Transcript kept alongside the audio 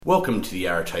Welcome to the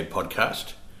Arete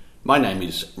podcast. My name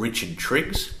is Richard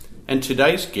Triggs, and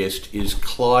today's guest is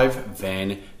Clive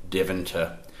Van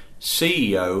Deventer,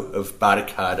 CEO of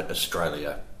Bartercard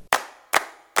Australia.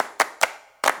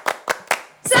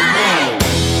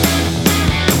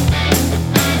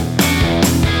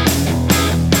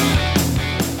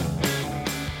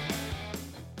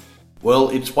 Well,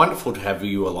 it's wonderful to have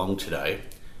you along today,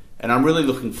 and I'm really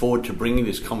looking forward to bringing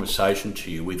this conversation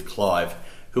to you with Clive,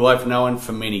 who I've known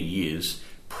for many years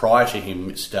prior to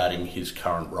him starting his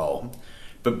current role.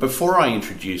 But before I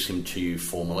introduce him to you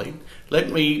formally, let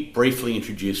me briefly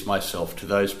introduce myself to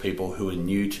those people who are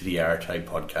new to the Arete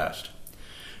podcast.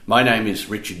 My name is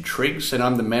Richard Triggs, and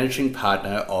I'm the managing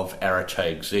partner of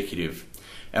Arete Executive,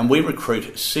 and we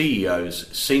recruit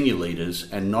CEOs, senior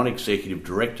leaders and non-executive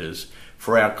directors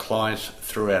for our clients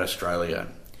throughout Australia.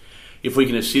 If we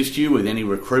can assist you with any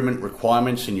recruitment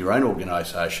requirements in your own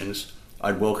organisations,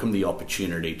 I'd welcome the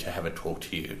opportunity to have a talk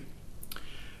to you.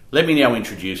 Let me now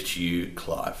introduce to you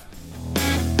Clive.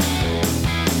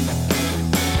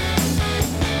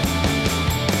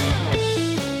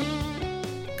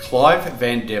 Clive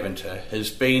Van Deventer has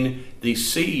been the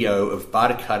CEO of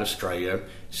Bartercard Australia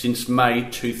since May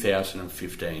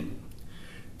 2015.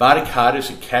 Bartercard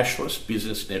is a cashless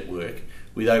business network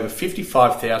with over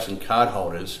 55,000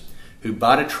 cardholders who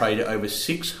barter trade over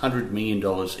 $600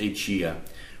 million each year,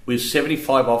 with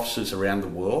 75 offices around the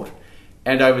world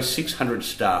and over 600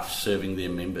 staff serving their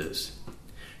members.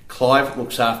 Clive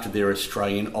looks after their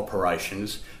Australian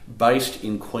operations based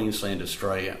in Queensland,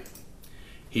 Australia.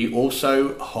 He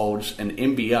also holds an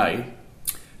MBA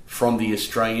from the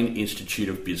Australian Institute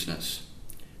of Business.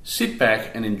 Sit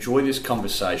back and enjoy this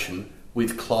conversation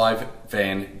with Clive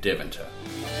Van Deventer.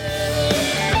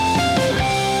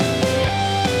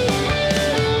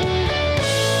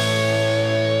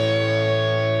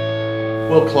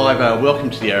 Well, Clive, welcome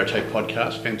to the Arete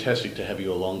podcast. Fantastic to have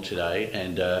you along today.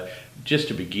 And just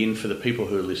to begin, for the people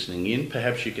who are listening in,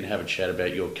 perhaps you can have a chat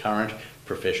about your current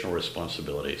professional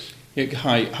responsibilities. Yeah,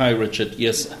 hi, Richard.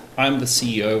 Yes, I'm the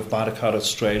CEO of Bartercard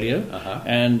Australia,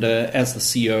 and as the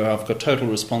CEO, I've got total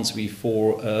responsibility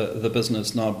for the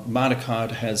business. Now,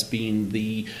 Bartercard has been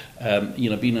been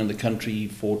in the country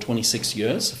for 26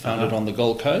 years, founded on the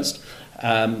Gold Coast.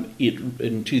 It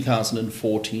in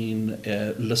 2014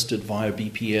 listed via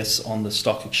BPS on the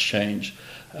stock exchange.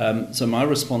 So my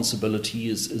responsibility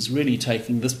is really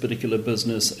taking this particular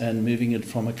business and moving it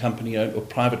from a company-owned or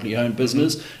privately owned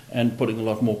business and putting a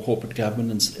lot more corporate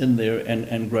governance in there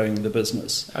and growing the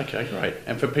business. Okay, great.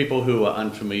 And for people who are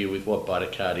unfamiliar with what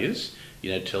Bartercard is,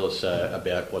 tell us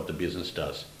about what the business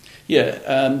does.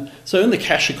 Yeah, so in the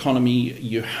cash economy,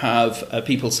 you have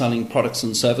people selling products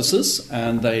and services,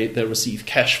 and they receive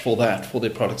cash for that, for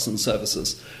their products and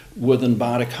services. Within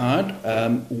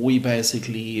Bartercard, we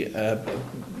basically,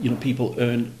 people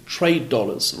earn trade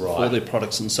dollars for their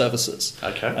products and services.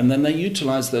 Okay. And then they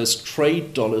utilize those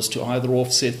trade dollars to either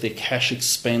offset their cash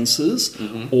expenses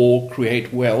or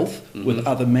create wealth with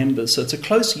other members. So it's a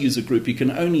close user group. You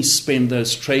can only spend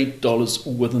those trade dollars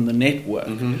within the network.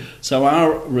 So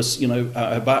our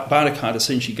Bartercard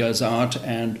essentially goes out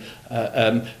and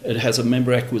it has a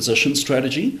member acquisition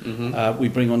strategy. We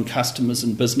bring on customers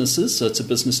and businesses, so it's a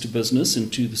business to business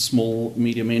into the small,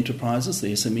 medium enterprises,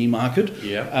 the SME market.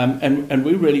 And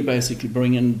we really basically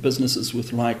bring in businesses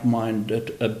with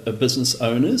like-minded business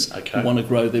owners who want to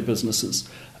grow their businesses.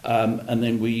 And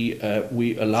then we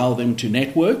allow them to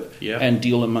network and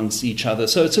deal amongst each other.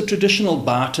 So it's a traditional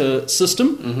barter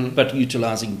system, but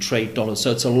utilizing trade dollars.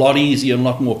 So it's a lot easier and a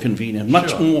lot more convenient,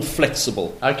 much more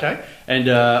flexible. Okay. And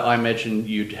I imagine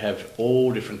you'd have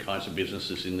all different kinds of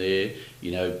businesses in there,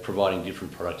 providing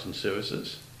different products and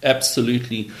services.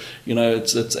 Absolutely.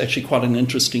 It's actually quite an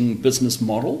interesting business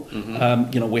model.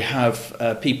 We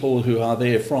have people who are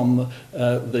there from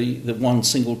the one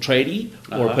single tradie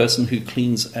or a person who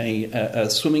cleans a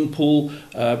swimming pool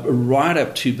right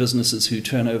up to businesses who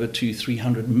turn over to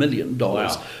 $300 million.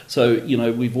 Wow. So,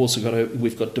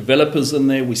 we've got developers in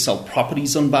there. We sell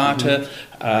properties on barter.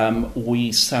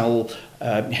 We sell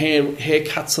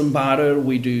haircuts on barter.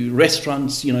 We do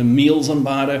restaurants, meals on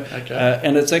barter.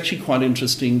 And it's actually quite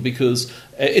interesting because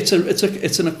it's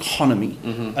an economy,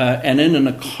 and in an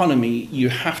economy you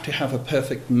have to have a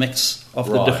perfect mix of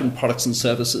the different products and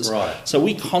services. So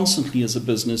we constantly as a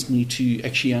business need to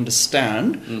actually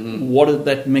understand what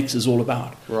that mix is all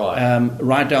about,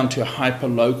 right down to a hyper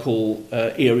local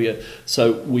area.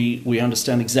 So we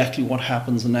understand exactly what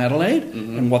happens in Adelaide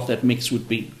and what that mix would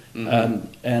be.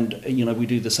 And we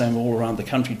do the same all around the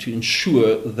country to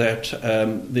ensure that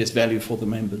there's value for the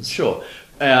members. Sure.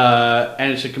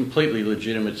 And it's a completely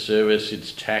legitimate service.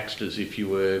 It's taxed as if you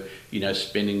were,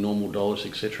 spending normal dollars,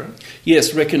 etc.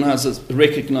 Yes,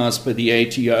 recognised by the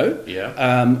ATO.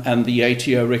 Yeah. And the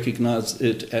ATO recognised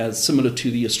it as similar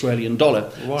to the Australian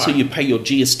dollar. Right. So you pay your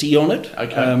GST on it.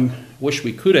 Okay. Wish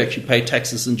we could actually pay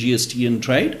taxes and GST in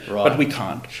trade, right. but we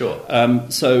can't. Sure.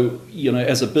 So,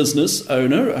 as a business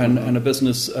owner and a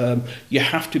business, you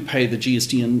have to pay the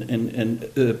GST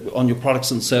on your products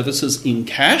and services in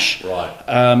cash. Right.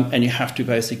 And you have to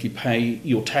basically pay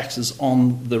your taxes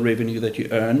on the revenue that you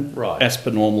earn right. as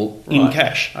per normal in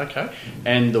cash. Okay.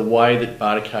 And the way that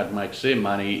Bartercard makes their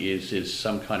money is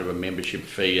some kind of a membership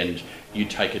fee, and you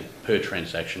take it per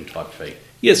transaction type fee.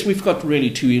 Yes, we've got really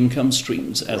two income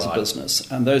streams as right. a business.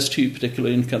 And those two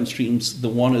particular income streams, the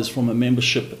one is from a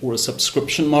membership or a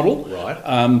subscription model.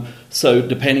 Right. So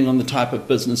depending on the type of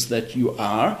business that you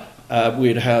are,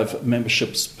 we'd have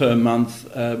memberships per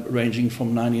month ranging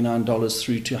from $99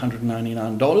 through to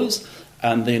 $199.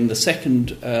 And then the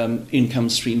second income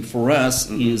stream for us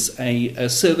is a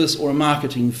service or a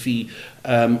marketing fee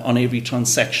on every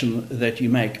transaction that you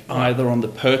make, either on the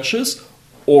purchase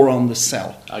or on the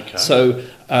sell. Okay. So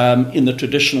in the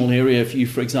traditional area, if you,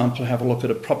 for example, have a look at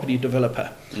a property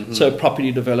developer, so a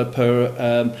property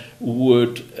developer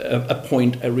would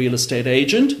appoint a real estate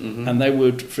agent, and they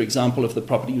would, for example, if the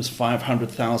property was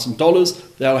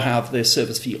 $500,000, they'll have their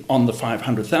service fee on the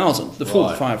 $500,000, the full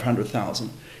 $500,000.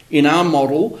 In our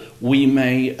model, we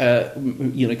may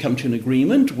come to an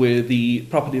agreement where the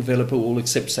property developer will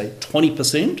accept, say,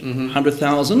 20%,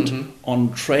 $100,000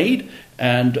 on trade,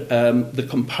 and the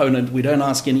component, we don't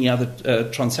ask any other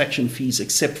transaction fees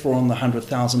except for on the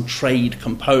 100,000 trade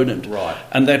component. Right.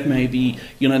 And that may be,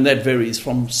 and that varies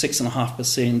from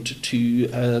 6.5%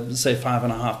 to, say,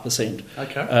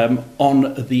 5.5%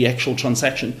 on the actual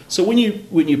transaction. So when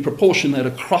you proportion that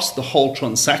across the whole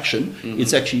transaction,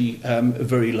 it's actually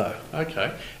very low.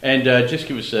 Okay. And just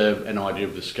give us an idea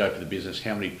of the scope of the business,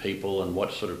 how many people and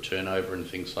what sort of turnover and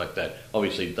things like that.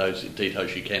 Obviously, those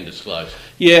details you can disclose.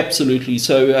 Yeah, absolutely.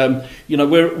 So,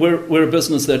 we're a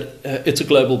business that it's a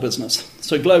global business.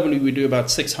 So globally, we do about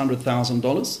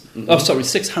 $600,000. Oh, sorry,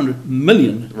 $600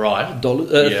 million. Right.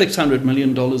 $600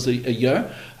 million a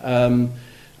year.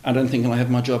 I don't think when I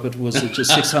had my job it was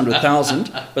just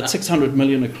 600,000, but 600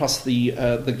 million across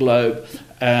the globe.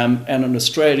 And in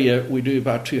Australia, we do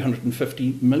about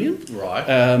 250 million.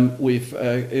 Right. With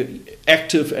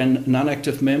active and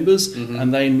non-active members,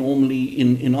 and they normally,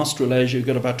 in Australasia, you've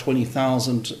got about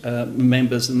 20,000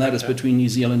 members, and that is between New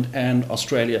Zealand and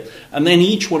Australia. And then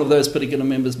each one of those particular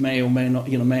members may or may not,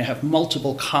 may have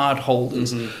multiple card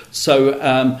holders. So,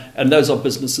 and those are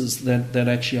businesses that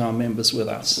actually are members with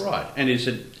us. Right. And is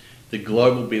it the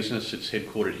global business that's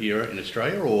headquartered here in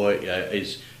Australia, or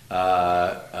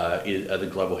are the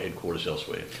global headquarters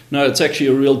elsewhere? No, it's actually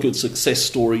a real good success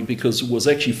story because it was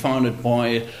actually founded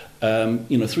by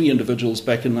 3 individuals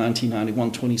back in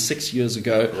 1991, 26 years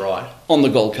ago, right, on the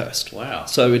Gold Coast. Wow.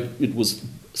 So it was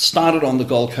started on the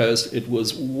Gold Coast. It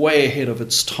was way ahead of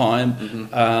its time,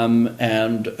 and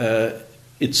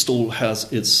it still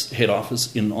has its head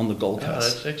office on the Gold Coast. Oh,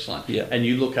 that's excellent. Yeah. And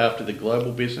you look after the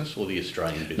global business or the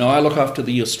Australian business? No, I look after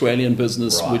the Australian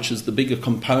business, right, which is the bigger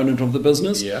component of the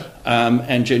business. Yeah.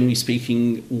 And generally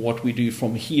speaking, what we do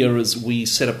from here is we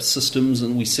set up systems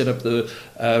and we set up the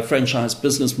franchise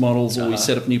business models, or we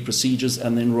set up new procedures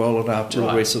and then roll it out to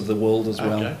the rest of the world as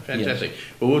well. Okay, fantastic. Yeah.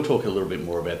 Well, we'll talk a little bit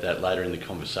more about that later in the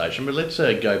conversation, but let's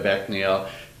go back now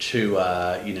to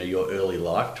your early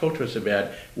life. Talk to us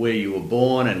about where you were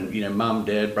born and mum,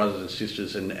 dad, brothers and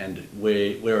sisters, and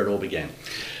where it all began.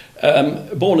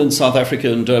 Born in South Africa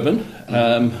in Durban,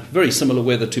 very similar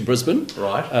weather to Brisbane.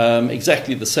 Right.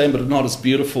 Exactly the same, but not as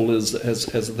beautiful as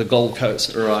the Gold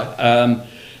Coast. Right.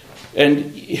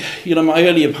 And my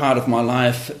earlier part of my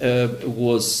life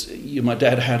was my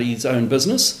dad had his own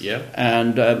business,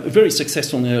 and a very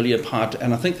successful in the earlier part.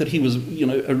 And I think that he was,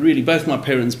 both my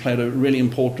parents played a really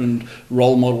important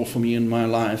role model for me in my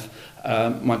life.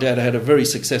 My dad had a very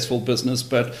successful business,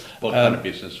 but what kind of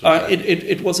business was that?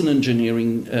 It was an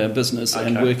engineering business,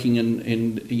 and working in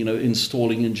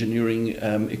installing engineering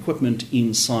equipment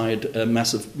inside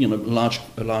massive,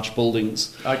 large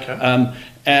buildings. Okay.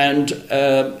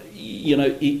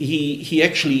 He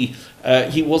actually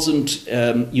he wasn't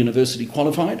university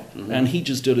qualified, and he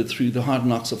just did it through the hard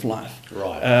knocks of life.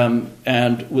 Right.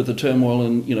 And with the turmoil,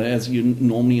 and as you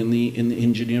normally in the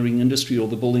engineering industry or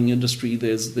the building industry,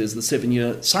 there's the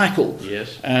 7-year cycle.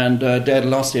 Yes. And Dad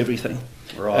lost everything.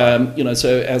 Right.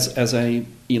 So as a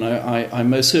I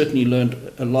most certainly learned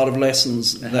a lot of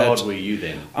lessons. How old were you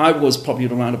then? I was probably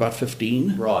around about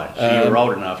 15. Right, so you were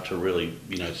old enough to really,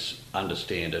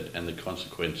 understand it and the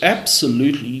consequences.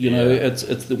 Absolutely,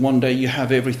 it's the one day you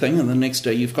have everything, and the next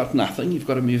day you've got nothing. You've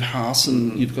got to move house,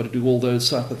 and you've got to do all those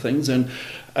type of things. And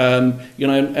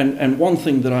and one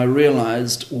thing that I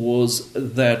realised was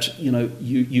that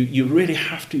you really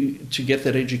have to get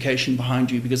that education behind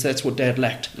you, because that's what Dad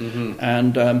lacked.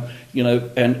 And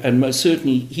and most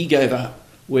certainly he gave up,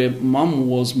 where Mum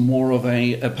was more of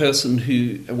a person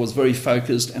who was very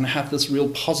focused and had this real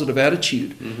positive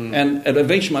attitude. And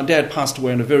eventually my dad passed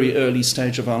away in a very early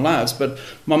stage of our lives, but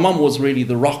my mum was really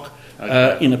the rock.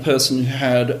 In a person who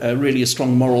had really a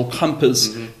strong moral compass,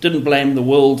 didn't blame the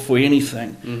world for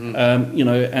anything,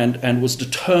 and was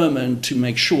determined to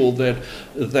make sure that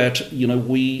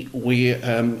we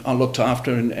are looked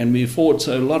after and move forward.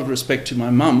 So a lot of respect to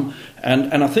my mum,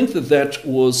 and I think that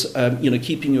was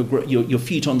keeping your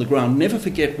feet on the ground. Never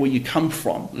forget where you come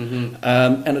from,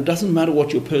 and it doesn't matter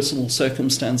what your personal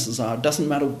circumstances are. It doesn't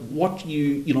matter what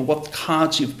what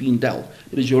cards you've been dealt.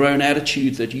 It is your own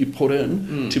attitude that you put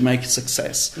in to make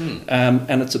success,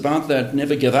 and it's about that.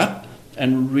 Never give up,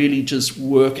 and really just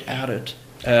work at it.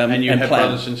 And you have plan.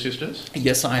 brothers and sisters?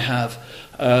 Yes, I have.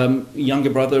 A younger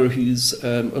brother who's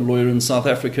a lawyer in South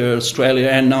Africa, Australia,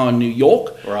 and now in New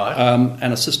York. Right.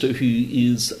 And a sister who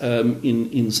is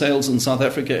in sales in South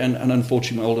Africa, and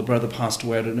unfortunately my older brother passed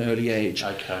away at an early age.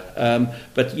 Okay.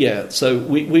 But yeah, so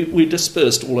we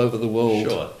dispersed all over the world.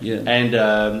 Sure.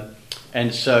 Yeah.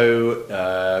 And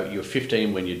so you were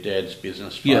 15 when your dad's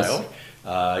business failed.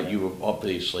 Yes. You were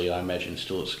obviously, I imagine,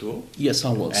 still at school. Yes,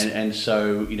 I was. And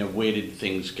so, where did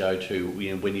things go to?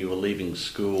 When you were leaving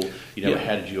school,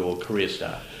 how did your career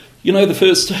start? The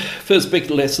first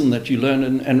big lesson that you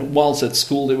learn, and whilst at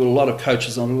school there were a lot of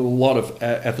coaches and a lot of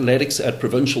athletics at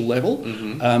provincial level.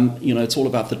 It's all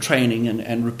about the training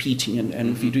and repeating, and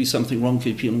if you do something wrong,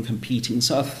 keep on competing.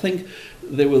 So I think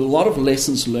there were a lot of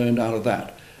lessons learned out of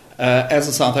that. As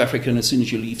a South African, as soon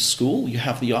as you leave school, you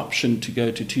have the option to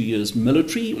go to 2 years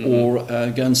military or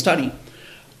go and study.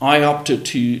 I opted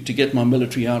to get my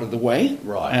military out of the way.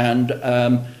 Right. And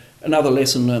another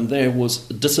lesson learned there was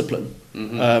discipline.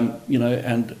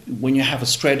 And when you have a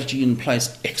strategy in place,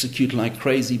 execute like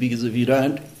crazy, because if you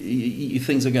don't,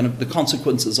 things are the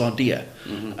consequences are dear.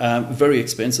 Very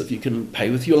expensive. You can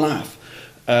pay with your life.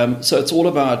 So it's all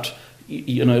about... at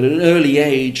an early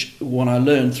age, what I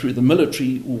learned through the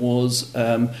military was,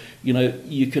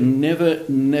 you can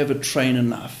never train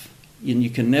enough. And you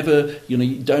can never, you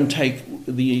don't take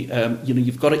the,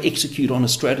 you've got to execute on a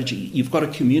strategy. You've got to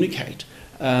communicate,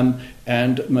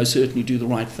 and most certainly do the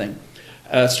right thing.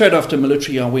 Straight after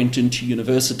military, I went into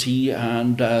university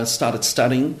and started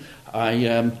studying.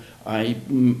 I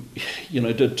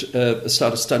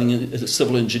started studying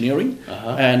civil engineering,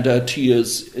 and 2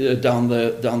 years down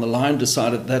the line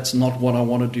decided that's not what I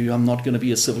want to do. I'm not going to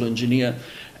be a civil engineer,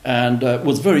 and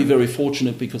was very, very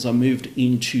fortunate because I moved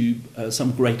into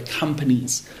some great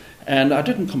companies, and I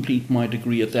didn't complete my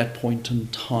degree at that point in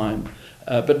time.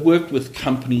 But worked with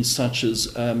companies such as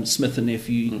Smith &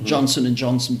 Nephew, Johnson &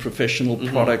 Johnson Professional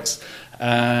Products,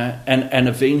 and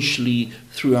eventually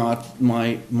throughout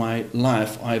my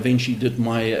life, I eventually did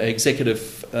my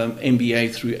executive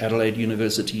MBA through Adelaide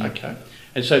University. Okay.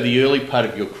 And so the early part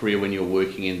of your career when you were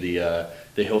working in the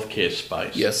healthcare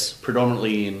space, yes,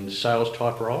 predominantly in sales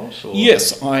type roles? Or?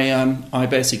 Yes, I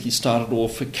basically started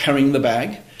off carrying the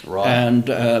bag. Right. And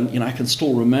I can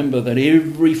still remember that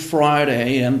every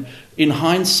Friday, and in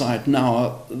hindsight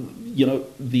now,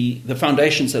 the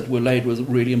foundations that were laid was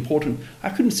really important. I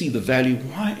couldn't see the value.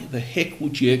 Why the heck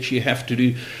would you actually have to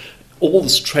do all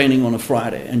this training on a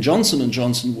Friday? And Johnson &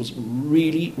 Johnson was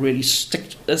really, really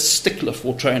a stickler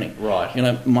for training. Right.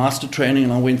 Master training,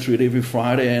 and I went through it every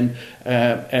Friday,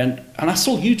 and I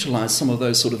still utilized some of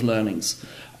those sort of learnings.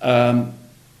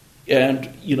 And,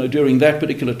 during that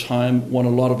particular time, won a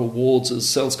lot of awards as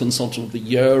Sales Consultant of the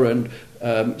Year, and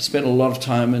spent a lot of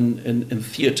time in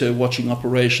theatre watching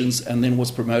operations, and then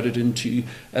was promoted into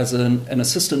as an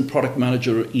assistant product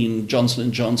manager in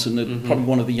Johnson & Johnson, probably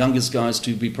one of the youngest guys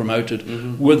to be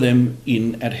promoted with them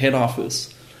at head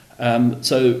office.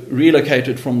 So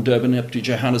relocated from Durban up to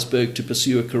Johannesburg to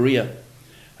pursue a career.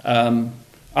 I'm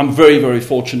very, very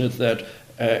fortunate that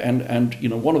and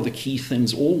one of the key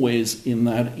things always in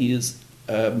that is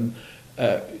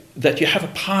that you have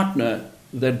a partner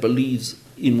that believes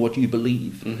in what you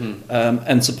believe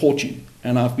and support you.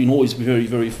 And I've been always very,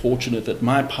 very fortunate that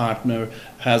my partner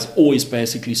has always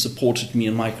basically supported me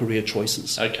in my career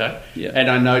choices. Okay. Yeah. And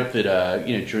I note that,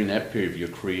 during that period of your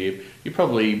career, you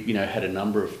probably, had a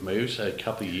number of moves, a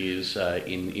couple of years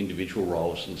in individual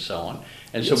roles and so on.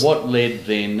 And so what led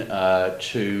then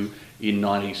to, in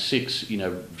 96,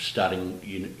 starting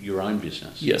your own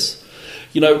business? Yes.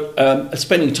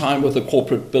 Spending time with a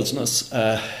corporate business,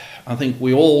 I think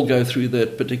we all go through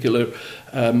that particular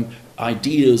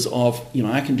ideas of,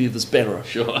 I can do this better.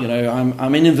 Sure.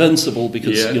 I'm invincible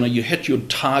because, Yeah. you hit your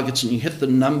targets and you hit the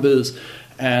numbers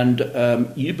and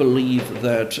you believe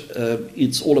that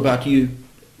it's all about you.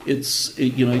 It's,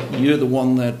 you're the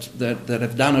one that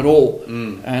have done it all.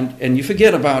 And you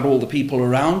forget about all the people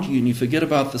around you, and you forget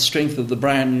about the strength of the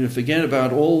brand, and you forget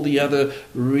about all the other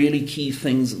really key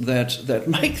things that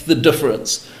make the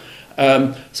difference.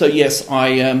 So yes,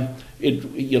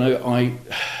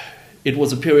 it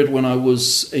was a period when I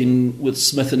was with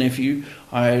Smith & Nephew.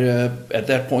 I, at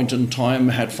that point in time,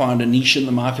 had found a niche in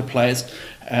the marketplace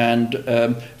and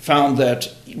found that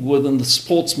within the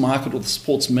sports market or the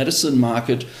sports medicine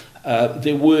market,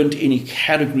 there weren't any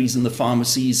categories in the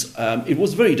pharmacies. It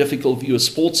was very difficult if you were a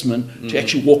sportsman to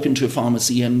actually walk into a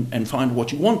pharmacy and find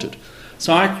what you wanted.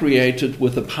 So I created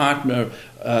with a partner,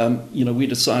 we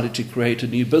decided to create a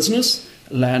new business.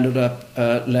 Landed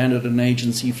an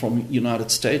agency from United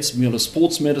States, Mueller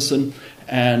Sports Medicine,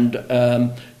 and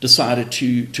decided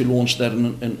to launch that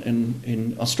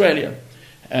in Australia.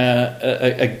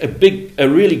 A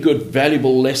really good,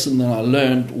 valuable lesson that I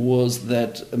learned was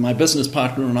that my business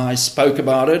partner and I spoke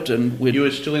about it. And you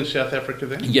were still in South Africa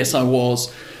then? Yes, I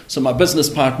was. So my business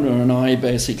partner and I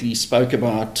basically spoke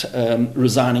about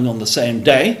resigning on the same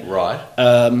day. Right.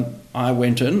 I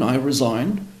went in, I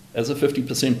resigned as a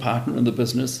 50% partner in the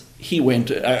business. He went,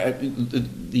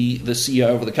 the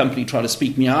CEO of the company tried to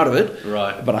speak me out of it,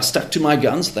 right? But I stuck to my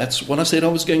guns. That's what I said I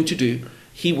was going to do.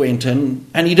 He went in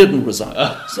and he didn't resign.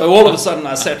 So all of a sudden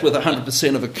I sat with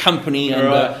 100% of a company, and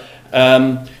right.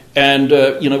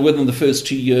 Within the first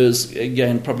 2 years,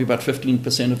 again, probably about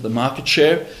 15% of the market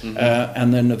share,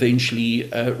 and then eventually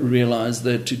realized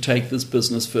that to take this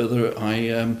business further,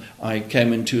 I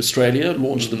came into Australia,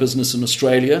 launched the business in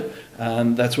Australia,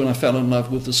 and that's when I fell in love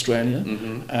with Australia,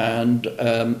 and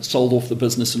sold off the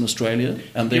business in Australia.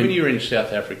 And then, when you were in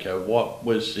South Africa, what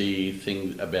was the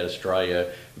thing about Australia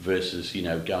versus,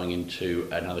 going into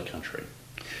another country?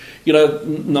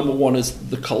 Number one is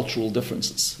the cultural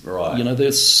differences. Right.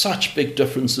 There's such big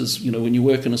differences. When you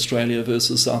work in Australia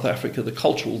versus South Africa, the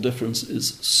cultural difference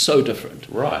is so different.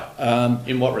 Right.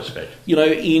 In what respect?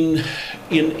 In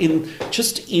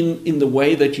the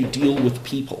way that you deal with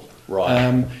people.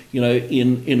 Right.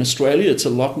 In Australia, it's a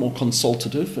lot more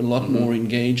consultative and a lot more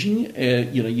engaging.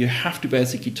 You have to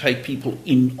basically take people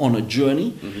in on a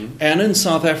journey. And in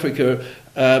South Africa,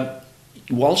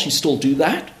 whilst you still do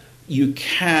that, you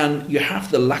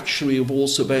have the luxury of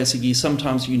also basically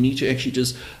sometimes you need to actually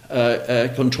just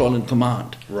control and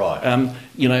command. Right.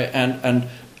 And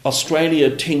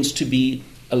Australia tends to be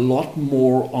a lot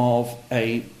more of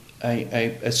a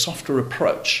softer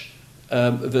approach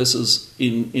versus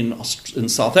in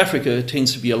South Africa it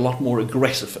tends to be a lot more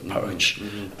aggressive approach.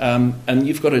 And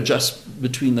you've got to adjust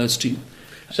between those two.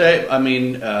 So,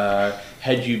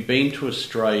 had you been to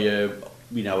Australia,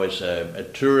 as a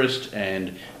tourist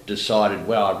and decided,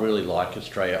 well, I really like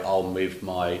Australia, I'll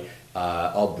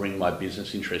bring my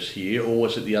business interests here, or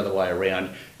was it the other way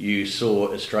around? You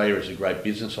saw Australia as a great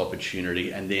business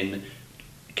opportunity, and then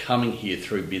coming here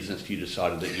through business, you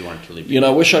decided that you wanted to live here? I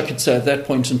wish I could say at that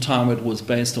point in time it was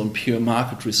based on pure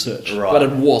market research, right. But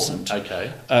it wasn't.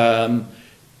 Okay.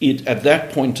 At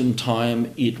that point in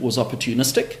time, it was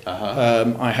opportunistic.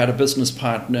 I had a business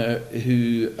partner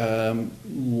who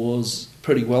was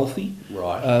pretty wealthy,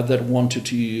 right. That wanted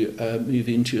to move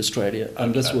into Australia,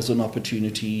 and this was an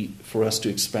opportunity for us to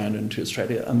expand into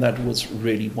Australia, and that was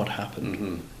really what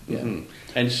happened.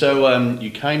 And so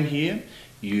you came here.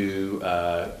 You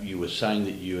were saying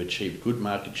that you achieved good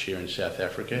market share in South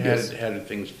Africa. Yes. How did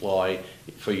things fly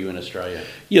for you in Australia?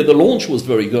 Yeah, the launch was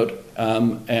very good,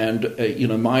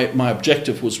 my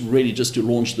objective was really just to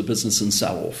launch the business and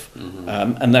sell off,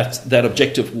 and that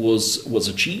objective was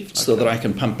achieved, so that I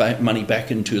can pump money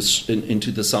back into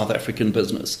the South African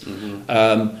business.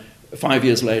 5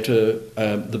 years later,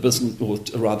 the business, or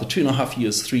rather 2.5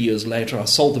 years, 3 years later, I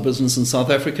sold the business in South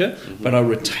Africa, but I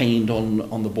retained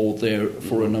on the board there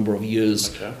for a number of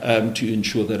years to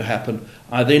ensure that happened.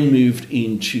 I then moved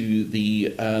into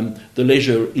the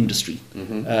leisure industry.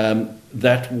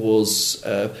 That was,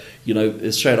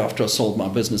 straight after I sold my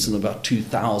business in about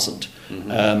 2000.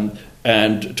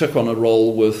 And took on a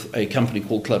role with a company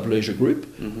called Club Leisure Group,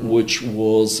 which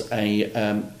was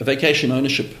a vacation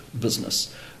ownership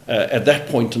business. At that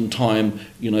point in time,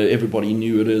 everybody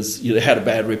knew it as, it had a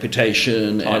bad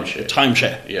reputation.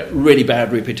 Timeshare. Really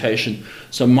bad reputation.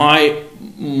 So my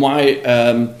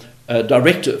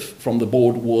directive from the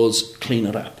board was clean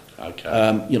it up.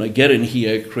 Okay. Get in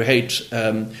here, create,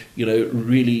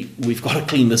 really, we've got to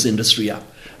clean this industry up.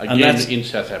 Again, and that's in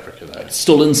South Africa, though.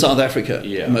 Still in South Africa,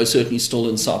 yeah. Most certainly still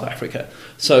in South Africa.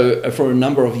 So for a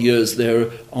number of years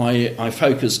there, I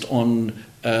focused on,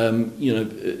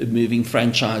 moving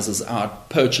franchises out,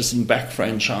 purchasing back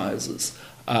franchises,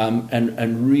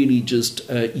 and really just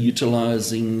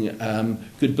utilising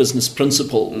good business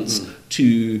principles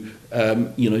to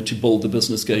build the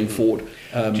business going forward.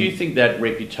 Do you think that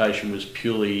reputation was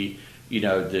purely,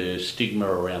 the stigma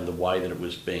around the way that it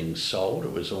was being sold?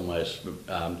 It was almost,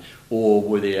 or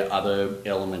were there other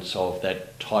elements of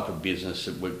that type of business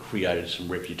that would created some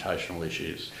reputational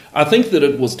issues? I think that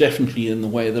it was definitely in the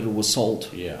way that it was sold.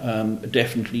 Yeah.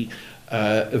 Definitely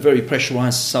a very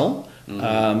pressurised sell.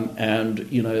 And,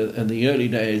 in the early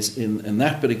days in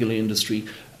that particular industry,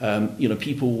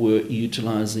 people were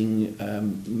utilising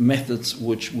methods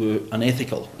which were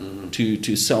unethical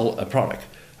to sell a product.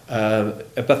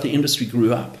 But the industry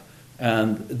grew up,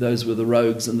 and those were the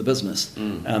rogues in the business,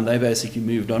 and they basically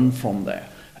moved on from there.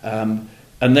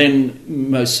 And then,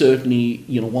 most certainly,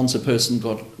 once a person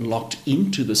got locked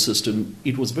into the system,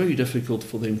 it was very difficult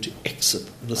for them to exit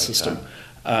the system.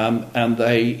 And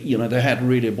they had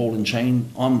really a ball and chain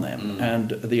on them, and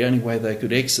the only way they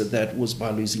could exit that was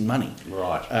by losing money.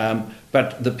 Right.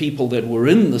 But the people that were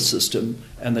in the system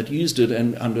and that used it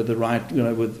and under the right,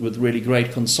 with really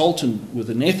great consultant with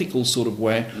an ethical sort of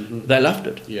way, they loved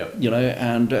it. Yeah.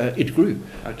 And it grew.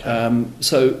 Okay.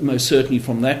 So most certainly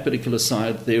from that particular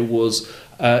side, there was.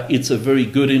 It's a very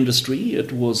good industry.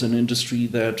 It was an industry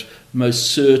that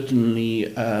most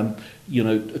certainly,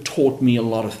 taught me a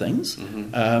lot of things.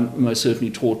 Most certainly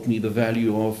taught me the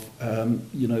value of,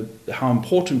 how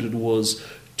important it was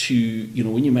to,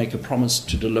 when you make a promise,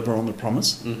 to deliver on the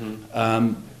promise.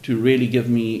 To really give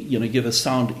a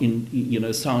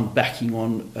sound backing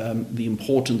on the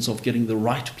importance of getting the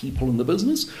right people in the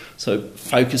business. So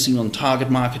focusing on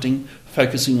target marketing,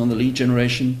 focusing on the lead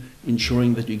generation,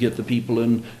 ensuring that you get the people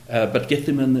in, but get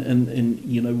them in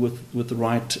with the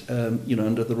right,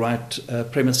 under the right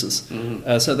premises.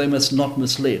 So they must not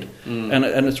mislead.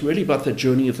 And it's really about the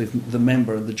journey of the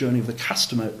member and the journey of the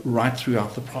customer right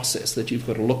throughout the process that you've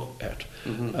got to look at.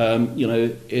 And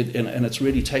it's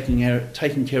really taking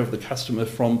care of the customer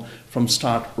from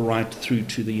start right through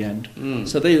to the end.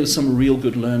 So there are some real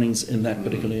good learnings in that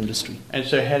particular industry. And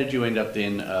so how did you end up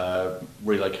then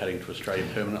relocating to Australia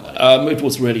permanently? It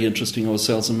was really interesting. I was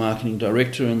sales and marketing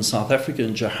director in South Africa,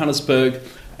 in Johannesburg,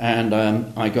 and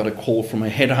I got a call from a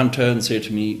headhunter and said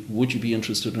to me, would you be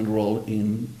interested in a role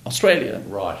in Australia?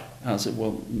 Right. And I said,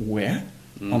 well, where?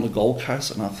 On the Gold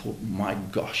Coast. And I thought, my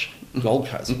gosh, Gold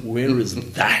Coast, where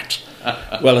is that?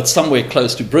 Well, it's somewhere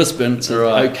close to Brisbane. So,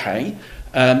 right. Okay,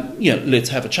 let's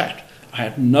have a chat. I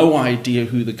had no idea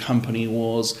who the company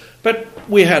was, but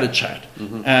we had a chat.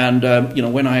 And,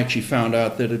 when I actually found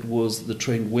out that it was the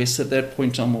Trend West at that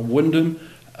point, I'm on Wyndham,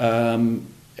 and,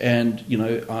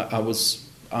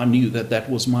 I knew that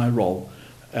was my role.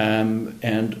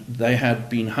 And they had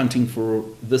been hunting for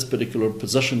this particular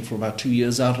position for about 2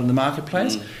 years out in the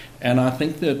marketplace. And I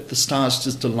think that the stars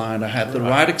just aligned. I had the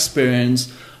right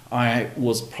experience. I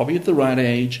was probably at the right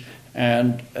age.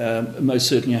 And most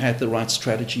certainly I had the right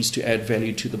strategies to add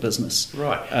value to the business.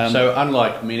 Right. So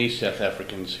unlike many South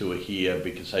Africans who are here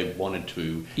because they wanted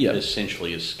to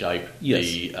essentially escape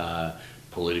the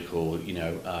political,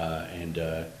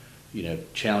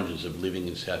 challenges of living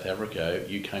in South Africa,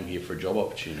 you came here for a job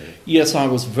opportunity. Yes, I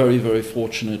was very, very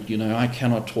fortunate. I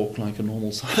cannot talk like a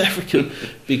normal South African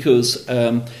because,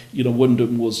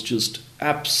 Wyndham was just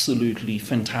absolutely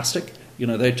fantastic.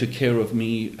 They took care of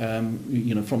me,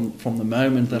 from the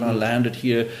moment that I landed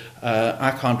here.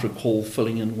 I can't recall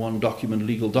filling in one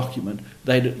legal document.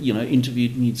 They,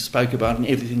 interviewed me, spoke about it, and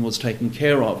everything was taken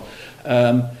care of.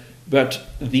 But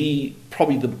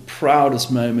probably the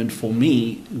proudest moment for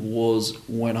me was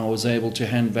when I was able to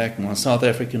hand back my South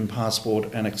African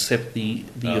passport and accept the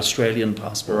Australian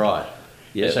passport. Right.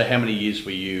 Yeah. So how many years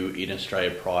were you in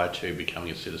Australia prior to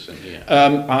becoming a citizen here?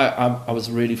 I was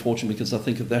really fortunate because I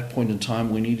think at that point in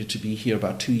time we needed to be here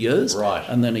about 2 years. Right.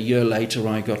 And then a year later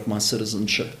I got my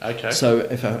citizenship. Okay. So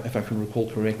if I can recall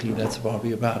correctly, that's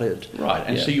probably about it. Right.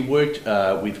 And so you worked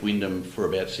with Wyndham for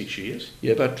about 6 years?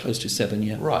 Yeah, about close to 7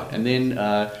 years. Right. And then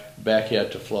back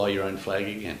out to fly your own flag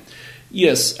again?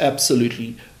 Yes,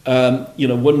 absolutely.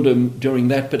 Wyndham, during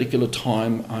that particular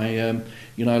time, I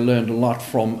learned a lot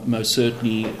from most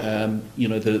certainly,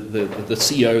 the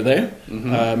CEO there.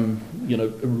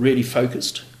 Really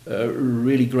focused,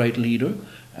 really great leader,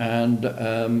 and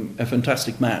a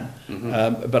fantastic man.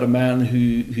 But a man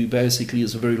who basically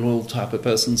is a very loyal type of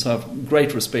person. So I have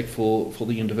great respect for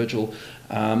the individual.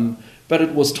 But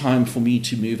it was time for me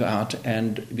to move out,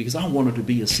 and because I wanted to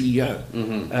be a CEO.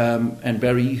 And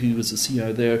Barry, who was the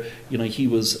CEO there, he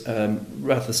was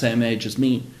about the same age as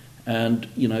me, and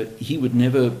he would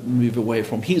never move away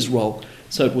from his role.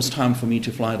 So it was time for me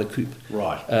to fly the coop,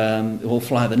 right? Or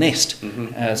fly the nest,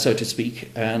 so to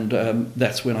speak. And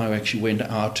that's when I actually went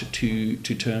out to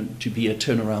be a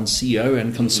turnaround CEO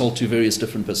and consult to various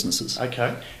different businesses.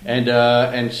 Okay,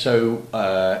 and so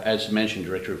as managing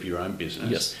director of your own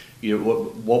business, yes.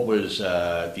 What was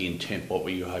the intent? What were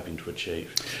you hoping to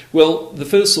achieve? Well, the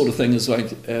first sort of thing is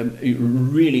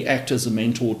really act as a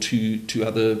mentor to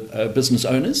other business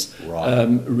owners. Right.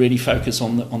 Really focus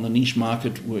on the niche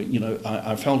market. Where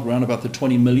I felt around about the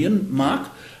 20 million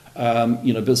mark.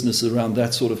 Businesses around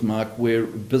that sort of mark where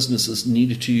businesses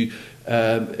needed to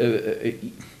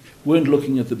weren't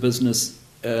looking at the business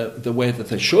the way that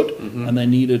they should, and they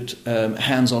needed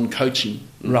hands-on coaching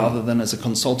rather than as a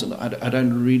consultant. I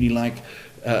don't really like,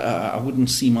 I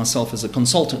wouldn't see myself as a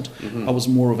consultant. I was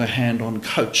more of a hand-on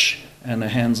coach and a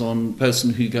hands-on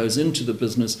person who goes into the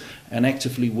business and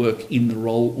actively work in the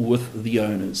role with the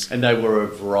owners. And they were a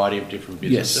variety of different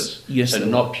businesses? Yes. So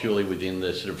not purely within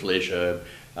the sort of leisure,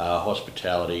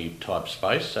 hospitality type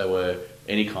space, they were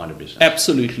any kind of business?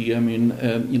 Absolutely. I mean,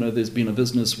 there's been a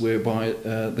business whereby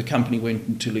the company went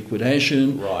into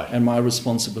liquidation, right. And my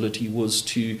responsibility was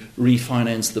to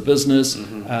refinance the business,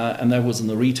 and that was in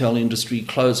the retail industry,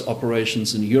 close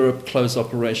operations in Europe, close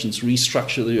operations,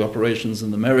 restructure the operations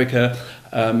in America,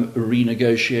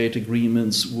 renegotiate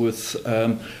agreements with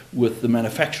the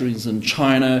manufacturers in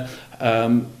China.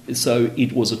 So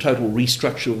it was a total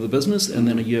restructure of the business, and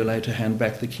then a year later hand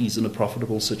back the keys in a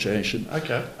profitable situation.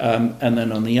 Okay. And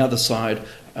then on the other side,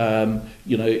 there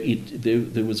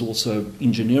was also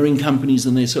engineering companies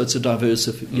in there, so it's a diverse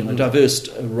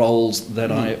roles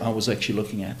that I was actually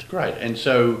looking at. Great. And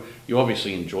so you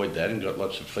obviously enjoyed that and got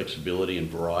lots of flexibility and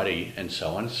variety and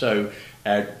so on. So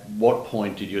at what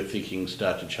point did your thinking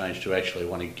start to change to actually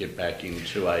want to get back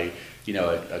into a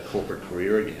corporate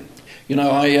career again?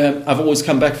 I've always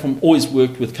always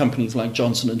worked with companies like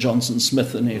Johnson & Johnson,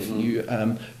 Smith & Nephew,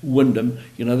 Wyndham.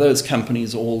 Those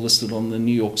companies are all listed on the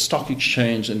New York Stock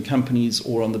Exchange, and companies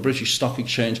or on the British Stock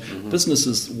Exchange,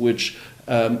 businesses which,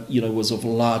 was of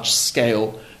large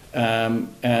scale.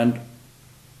 And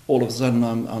all of a sudden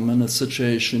I'm in a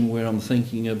situation where I'm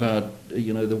thinking about, the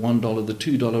 $1, the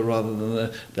 $2 rather than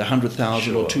the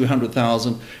 100,000 or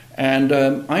 200,000. And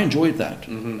I enjoyed that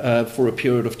for a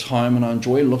period of time, and I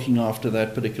enjoy looking after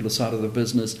that particular side of the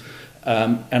business.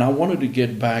 And I wanted to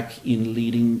get back in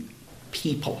leading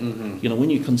people. When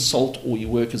you consult or you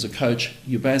work as a coach,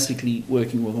 you're basically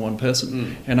working with one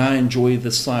person. And I enjoy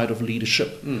this side of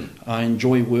leadership. I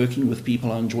enjoy working with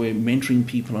people. I enjoy mentoring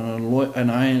people,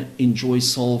 and I enjoy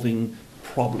solving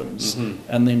problems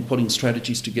and then putting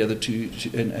strategies together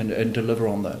and deliver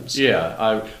on those.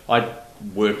 Yeah, I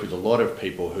work with a lot of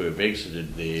people who have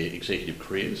exited their executive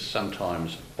careers,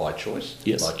 sometimes by choice,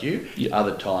 like you. Yeah.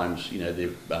 Other times,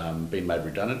 they've been made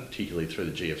redundant, particularly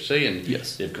through the GFC, and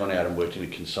they've gone out and worked in a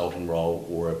consulting role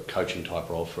or a coaching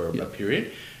type role for a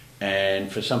period.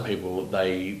 And for some people,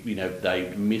 they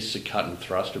miss the cut and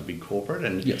thrust of big corporate.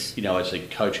 And as a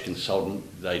coach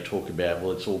consultant, they talk about,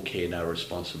 well, it's all care, no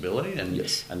responsibility, and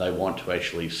they want to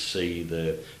actually see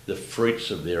the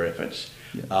fruits of their efforts.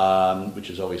 Which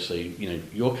is obviously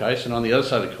your case. And on the other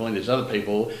side of the coin, there's other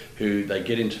people who they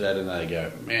get into that and they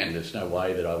go, man, there's no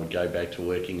way that I would go back to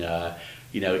working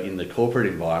in the corporate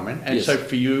environment. And so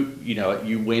for you,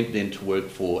 you went then to work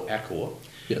for Accor.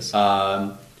 Yes.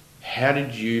 How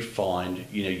did you find,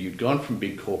 you'd gone from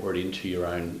big corporate into your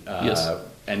own,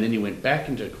 and then you went back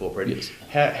into corporate. Yes.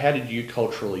 How did you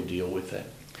culturally deal with that?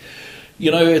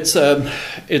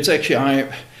 It's actually,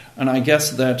 I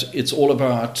guess that it's all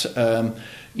about,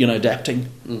 adapting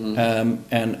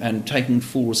and taking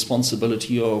full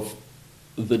responsibility of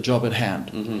the job at hand,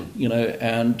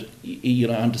 and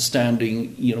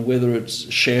understanding, whether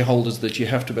it's shareholders that you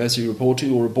have to basically report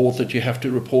to, or a board that you have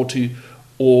to report to,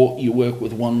 or you work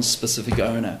with one specific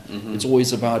owner. It's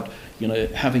always about,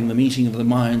 having the meeting of the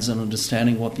minds and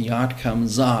understanding what the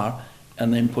outcomes are,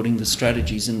 and then putting the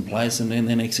strategies in place and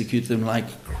then execute them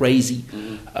like crazy.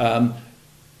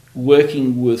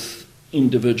 Working with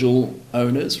individual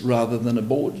owners rather than a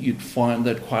board. You'd find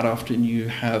that quite often you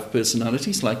have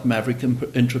personalities like maverick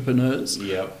entrepreneurs,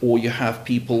 or you have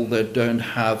people that don't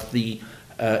have the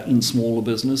in smaller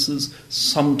businesses.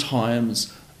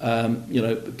 Sometimes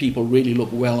people really look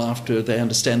well after they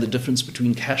understand the difference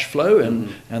between cash flow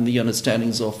and the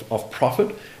understandings of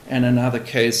profit. And in other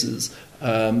cases,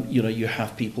 you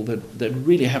have people that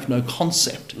really have no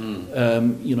concept,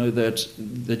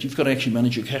 that you've got to actually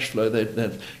manage your cash flow,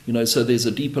 so there's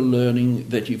a deeper learning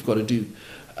that you've got to do.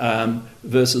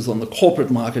 Versus on the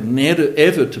corporate market,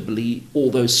 inevitably,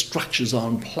 all those structures are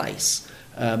in place.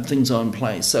 Things are in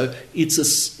place. So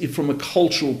from a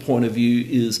cultural point of view,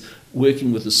 is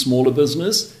working with a smaller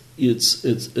business,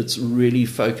 it's really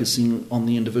focusing on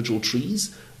the individual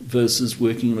trees, versus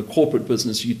working in a corporate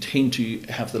business. You tend to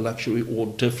have the luxury or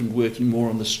different working more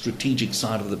on the strategic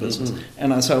side of the business.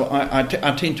 And so I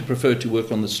tend to prefer to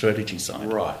work on the strategy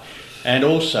side. Right. And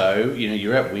also,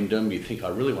 you're at Wyndham, you think, I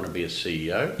really want to be a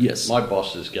CEO. Yes. My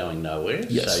boss is going nowhere.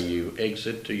 Yes. So you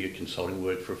exit, do your consulting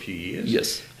work for a few years.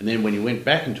 Yes. And then when you went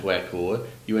back into Accor,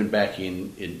 you went back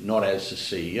in not as the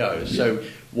CEO. So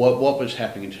what was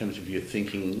happening in terms of your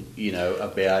thinking,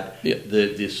 about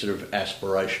this sort of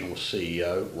aspirational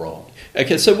CEO role?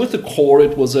 Okay, so with the core,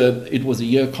 it was a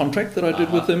year contract that I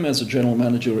did with them as a general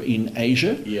manager in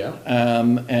Asia. Yeah.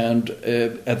 And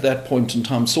at that point in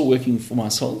time, still working for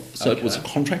myself. So it was a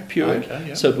contract period. Okay,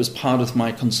 yeah. So it was part of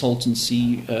my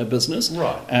consultancy business.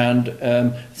 Right.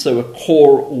 And so a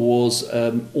core was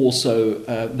also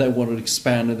they wanted to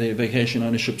expand their vacation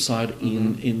ownership side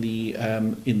in the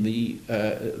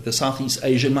Southeast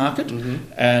Asian market,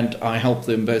 and I helped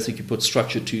them basically put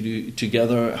structure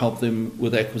together, help them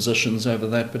with acquisitions over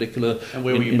that particular. And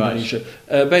where were you Indonesia.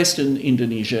 Based in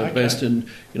Indonesia. Okay. Based in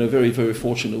very, very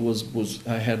fortunate.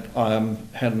 I had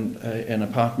an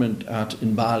apartment out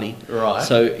in Bali. Right.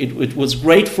 So it was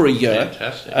great for a year.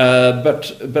 Fantastic.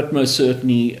 But most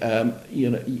certainly,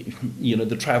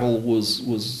 the travel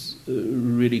was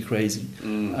really crazy.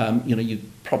 You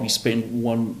probably spend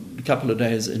a couple of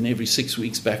days in every 6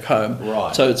 weeks back home.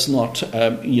 Right. So it's not,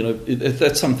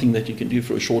 that's something that you can do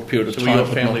for a short period of time. So were your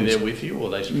family there with you, or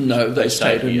they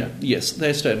stayed here? Yes,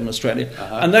 they stayed in Australia.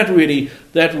 And that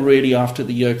really, after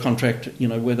the year contract,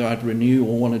 whether I'd renew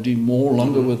or want to do more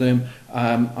longer with them,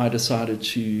 I decided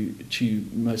to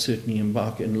most certainly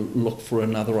embark and look for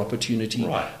another opportunity.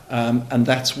 Right. And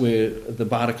that's where the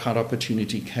Bartercard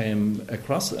opportunity came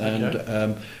across.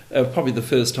 And probably the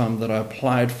first time that I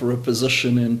applied for a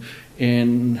position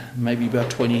in maybe about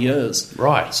 20 years.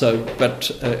 Right. So,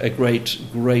 but a great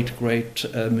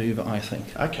move, I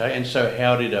think. Okay. And so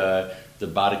how did the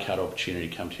Bartercard opportunity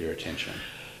come to your attention?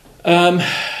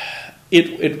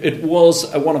 It was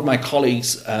one of my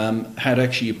colleagues had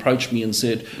actually approached me and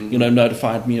said,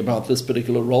 notified me about this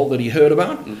particular role that he heard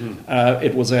about.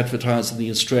 It was advertised in the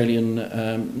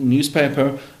Australian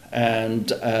newspaper,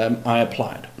 and I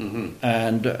applied.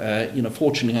 And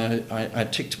fortunately, I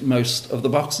ticked most of the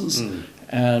boxes,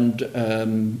 and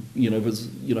was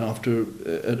after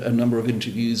a number of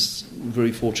interviews,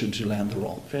 very fortunate to land the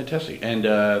role. Fantastic. And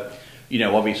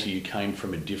obviously you came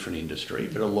from a different industry,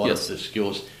 but a lot of the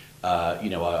skills.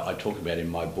 I talk about in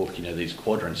my book, these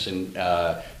quadrants, and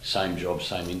same job,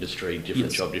 same industry,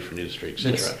 different job, different industry,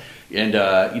 etc. Yes. And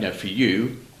for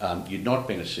you, you'd not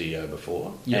been a CEO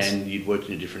before, yes. and you'd worked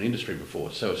in a different industry before.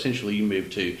 So essentially, you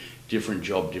moved to different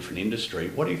job, different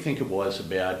industry. What do you think it was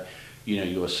about,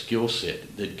 your skill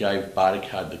set that gave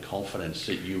Bartercard the confidence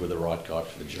that you were the right guy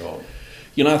for the job?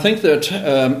 I think that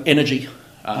energy.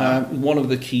 One of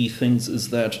the key things is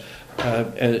that.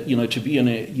 To be in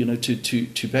a,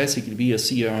 to basically be a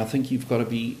CEO, I think you've got to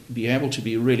be able to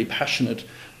be really passionate,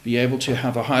 be able to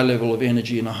have a high level of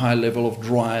energy and a high level of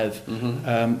drive,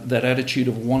 that attitude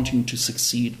of wanting to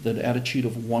succeed, that attitude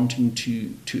of wanting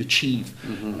to achieve.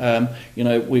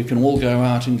 We can all go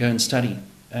out and go and study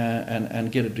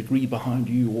and get a degree behind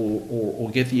you or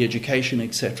get the education,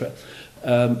 etc.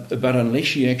 But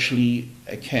unless you actually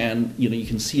can, you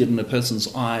can see it in a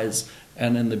person's eyes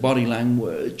and in the body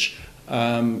language,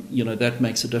 that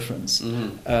makes a difference.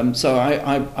 So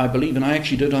I believe, and I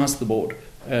actually did ask the board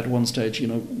at one stage,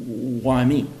 why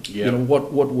me? Yep.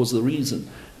 What was the reason?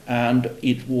 And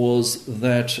it was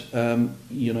that,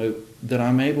 that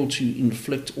I'm able to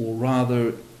inflict, or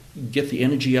rather get the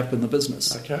energy up in the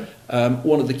business. Okay.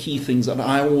 One of the key things that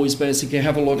I always basically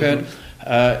have a look at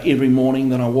every morning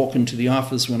that I walk into the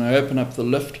office, when I open up the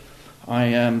lift,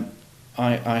 I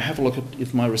I have a look at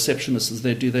if my receptionist is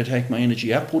there, do they take my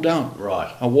energy up or down? Right.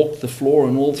 I walk the floor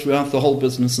and all throughout the whole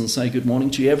business and say good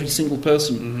morning to every single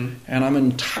person. And I'm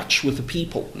in touch with the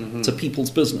people. It's a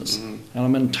people's business. And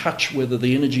I'm in touch whether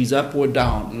the energy's up or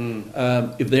down.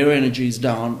 If their energy is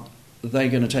down, they're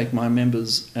going to take my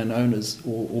members and owners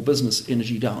or business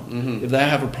energy down. If they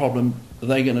have a problem,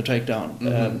 they're going to take down.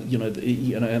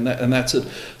 And that's it.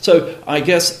 So I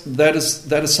guess that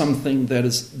is something that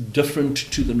is different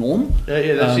to the norm.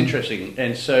 Yeah, that's interesting.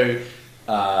 And so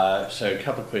a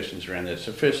couple of questions around that.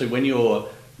 So firstly, when you're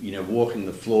walking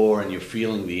the floor and you're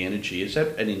feeling the energy, is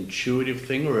that an intuitive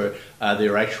thing, or are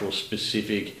there actual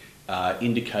specific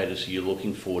indicators you're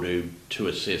looking for to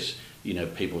assess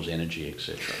people's energy,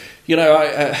 etc.?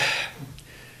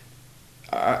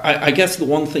 I guess the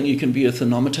one thing, you can be a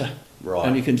thermometer, right,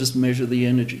 and you can just measure the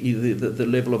energy, the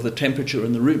level of the temperature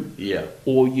in the room. Yeah.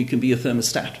 Or you can be a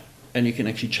thermostat, and you can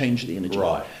actually change the energy.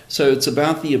 Right. So it's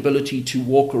about the ability to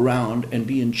walk around and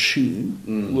be in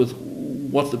tune with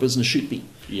what the business should be.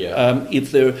 Yeah.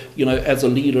 If they're, as a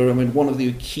leader, one of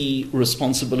the key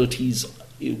responsibilities,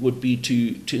 it would be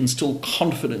to instill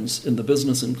confidence in the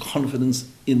business and confidence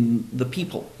in the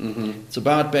people. It's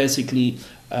about basically,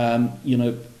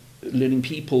 letting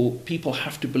people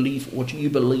have to believe what you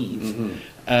believe,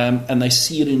 and they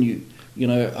see it in you.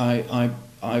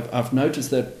 I've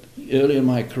noticed that early in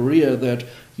my career that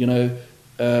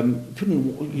didn't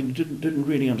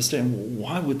really understand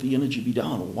why would the energy be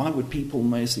down, or why would people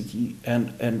basically,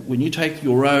 and when you take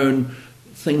your own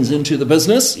things into the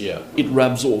business, it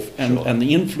rubs off, and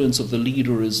the influence of the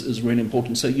leader is really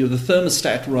important. So you're the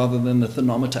thermostat rather than the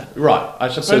thermometer. Right. I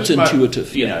suppose so it's intuitive.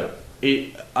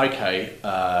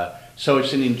 So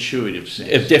it's an intuitive sense.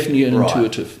 It's definitely an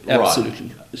intuitive, absolutely.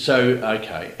 Right. So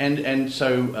okay, and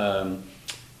so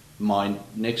my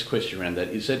next question around that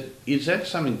is that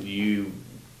something that you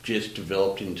just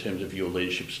developed in terms of your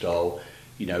leadership style,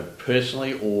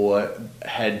 personally, or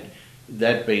had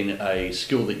that been a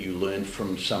skill that you learned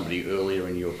from somebody earlier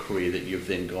in your career that you've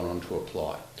then gone on to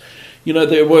apply?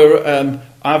 There were,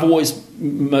 I've always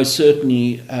most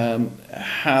certainly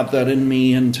had that in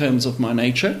me in terms of my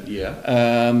nature.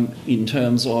 Yeah. In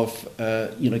terms of,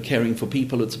 caring for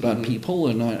people, it's about people,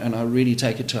 and I really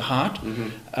take it to heart.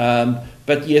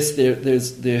 But yes,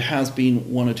 there has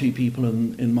been one or two people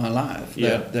in my life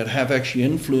that have actually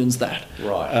influenced that.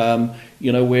 Right.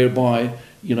 Whereby,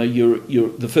 you're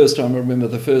the first time, I remember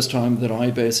the first time that I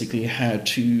basically had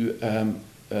to,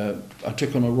 I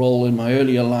took on a role in my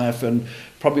earlier life, and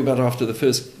probably about after the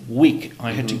first week,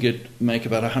 I had to make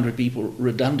about 100 people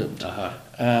redundant. At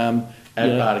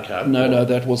Bartercard? No,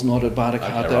 that was not at Bartercard.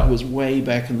 Okay, that right. was way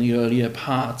back in the earlier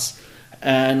parts.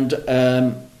 And,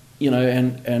 and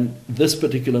this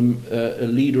particular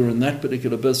leader in that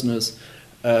particular business,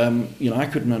 I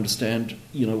couldn't understand,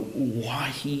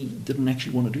 why he didn't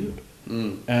actually want to do it.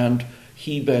 And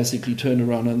he basically turned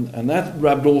around, and that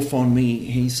rubbed off on me.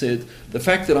 He said, the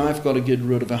fact that I've got to get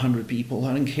rid of 100 people,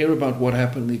 I don't care about what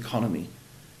happened in the economy.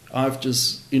 I've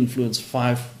just influenced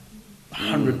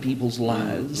 500 people's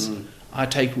lives. I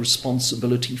take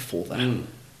responsibility for that.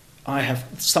 I have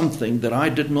something that I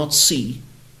did not see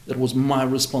that was my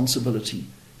responsibility.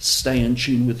 Stay in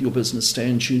tune with your business, stay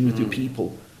in tune with your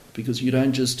people, because you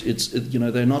don't just,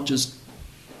 they're not just,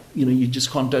 you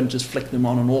just don't just flick them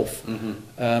on and off.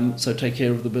 So take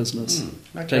care of the business,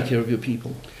 take care of your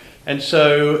people. And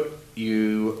so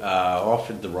you are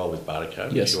offered the role with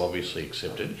Bartercard, yes, which you obviously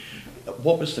accepted.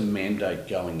 What was the mandate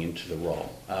going into the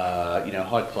role?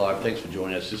 Hi Clive, thanks for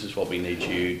joining us. This is what we need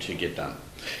you to get done.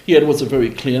 Yeah, it was a very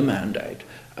clear mandate.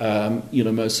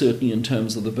 Most certainly in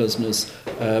terms of the business.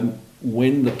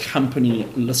 When the company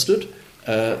listed,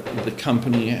 the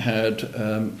company had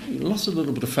lost a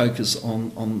little bit of focus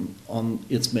on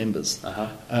its members.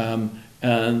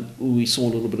 And we saw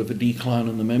a little bit of a decline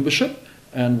in the membership,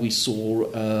 and we saw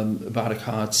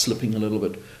Bartercard slipping a little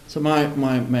bit. So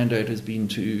my mandate has been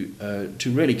to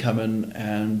really come in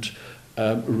and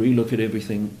relook at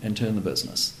everything and turn the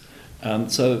business.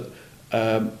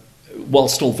 While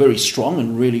still very strong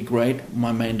and really great,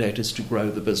 my mandate is to grow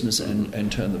the business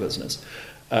and turn the business.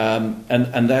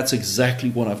 And that's exactly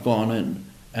what I've gone in.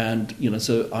 And,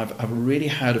 so I've really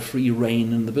had a free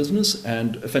rein in the business,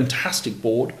 and a fantastic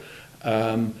board,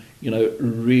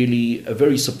 really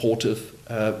very supportive,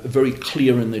 very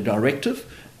clear in their directive,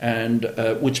 and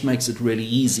which makes it really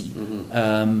easy.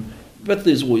 But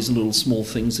there's always little small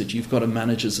things that you've got to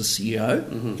manage as a CEO,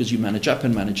 because you manage up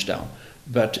and manage down.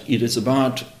 But it is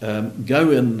about go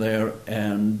in there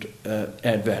and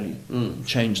add value,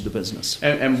 change the business.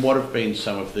 And what have been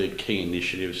some of the key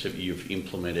initiatives that you've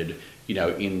implemented,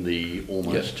 in the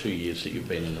almost 2 years that you've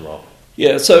been in the role?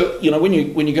 Yeah, so when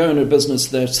you go into a business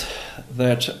that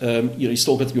you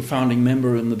still got your founding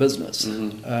member in the business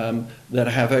that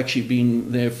have actually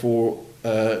been there for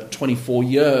 24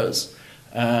 years,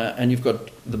 and you've got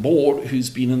the board who's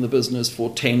been in the business for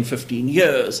 10, 15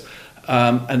 years,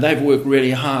 and they've worked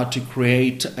really hard to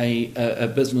create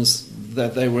a business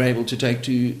that they were able to take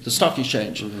to the stock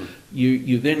exchange.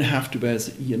 You then have to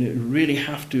really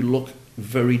have to look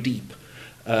very deep.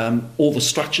 All the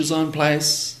structures are in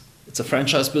place. It's a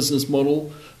franchise business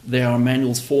model. There are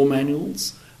manuals for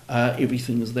manuals.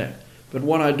 Everything is there. But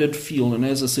what I did feel, and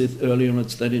as I said earlier,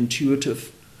 it's that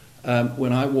intuitive.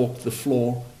 When I walked the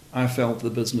floor, I felt the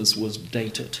business was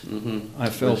dated. I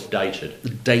felt it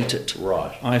was dated.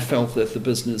 Right. I felt that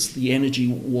the energy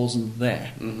wasn't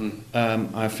there.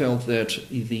 I felt that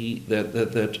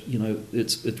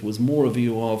it was more a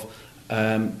view of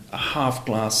a half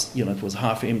glass. It was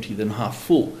half empty than half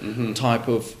full type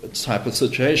of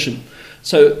situation.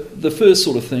 So the first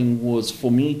sort of thing was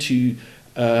for me to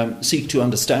seek to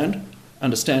understand,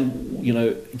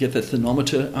 get the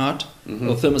thermometer out,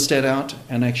 or thermostat out,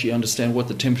 and actually understand what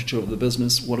the temperature of the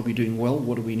business, what are we doing well,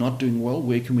 what are we not doing well,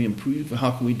 where can we improve,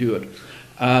 how can we do it.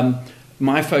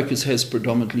 My focus has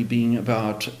predominantly been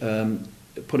about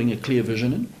putting a clear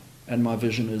vision in, and my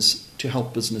vision is to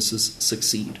help businesses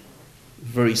succeed.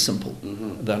 Very simple.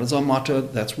 That is our motto,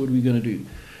 that's what we're going to do.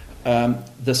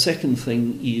 The second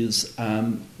thing is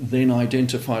then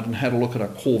identified and had a look at our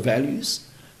core values,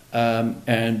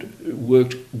 and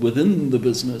worked within the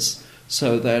business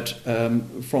so that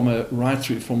from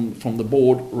the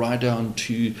board right down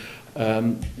to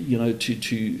to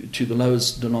the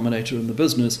lowest denominator in the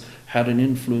business had an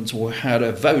influence or had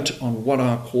a vote on what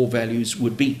our core values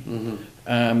would be.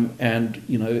 And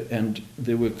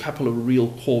there were a couple of real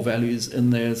core values in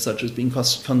there, such as being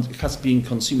customer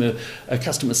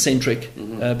centric,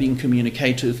 being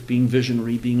communicative, being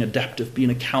visionary, being adaptive, being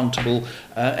accountable,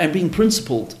 and being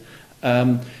principled.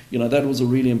 That was a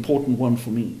really important one for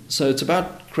me. So it's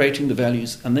about creating the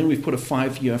values, and then I've put a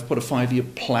 5-year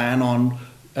plan on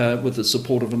with the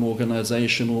support of an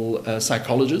organizational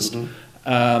psychologist,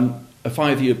 a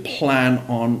 5-year plan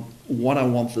on what I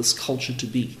want this culture to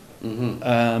be.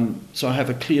 So I have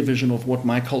a clear vision of what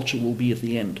my culture will be at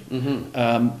the end.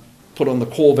 Put on the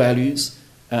core values,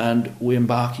 and we're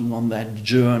embarking on that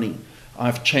journey.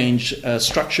 I've changed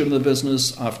structure in the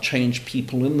business. I've changed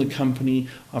people in the company.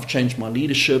 I've changed my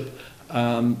leadership,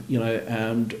 and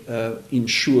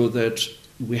ensure that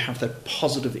we have that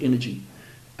positive energy,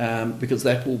 because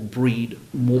that will breed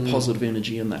more positive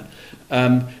energy in that.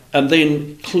 And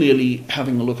then clearly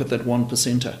having a look at that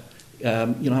 1%er.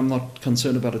 I'm not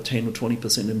concerned about a 10 or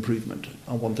 20% improvement.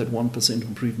 I want that 1%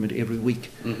 improvement every week.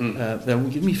 That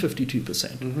will give me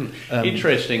 52%.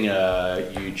 Interesting.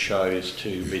 You chose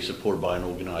to be supported by an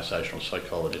organisational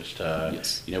psychologist.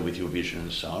 Yes. With your vision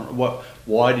and so on.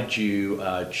 Why did you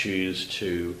choose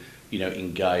to,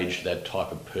 engage that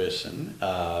type of person?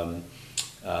 And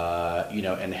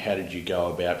how did you go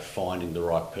about finding the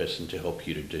right person to help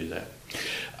you to do that?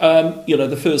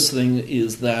 The first thing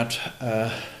is that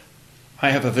I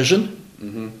have a vision.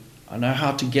 I know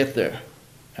how to get there,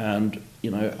 and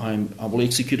I will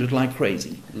execute it like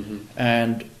crazy.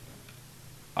 And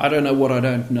I don't know what I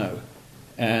don't know,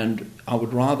 and I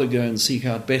would rather go and seek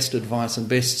out best advice and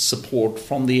best support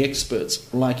from the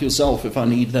experts like yourself if I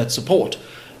need that support,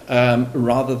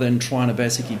 rather than trying to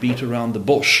basically beat around the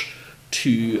bush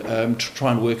to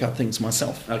try and work out things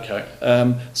myself. Okay.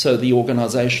 So the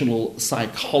organizational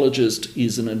psychologist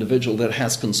is an individual that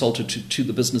has consulted to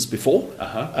the business before.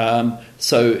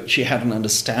 So she had an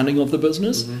understanding of the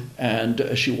business, and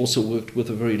she also worked with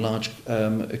a very large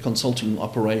consulting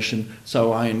operation.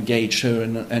 So I engaged her,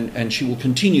 and she will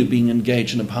continue being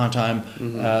engaged in a part-time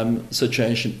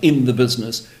situation in the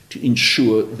business to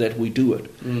ensure that we do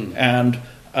it. And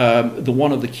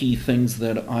one of the key things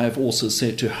that I've also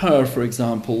said to her, for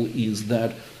example, is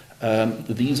that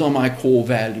these are my core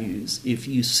values. If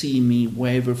you see me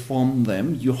waver from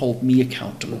them, you hold me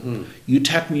accountable. You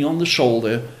tap me on the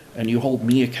shoulder and you hold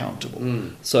me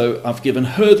accountable. So I've given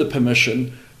her the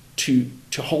permission to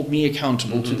hold me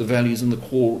accountable to the values and the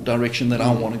core direction that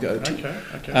I want to go to.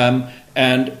 Okay.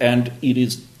 And it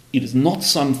is not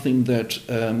something that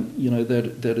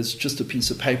that is just a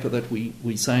piece of paper that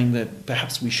we're saying that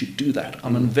perhaps we should do that.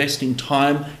 I'm investing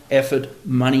time, effort,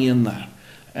 money in that,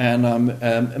 and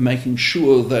I'm making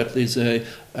sure that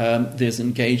there's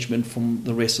engagement from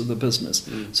the rest of the business.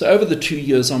 So over the 2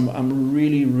 years, I'm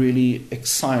really, really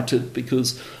excited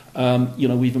because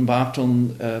We've embarked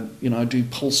on, I do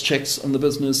pulse checks on the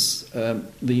business,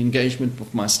 the engagement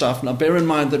with my staff. Now, bear in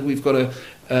mind that we've got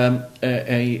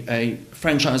a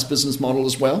franchise business model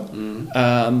as well.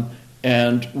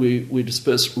 And we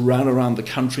disperse around the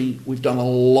country. We've done a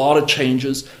lot of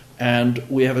changes, and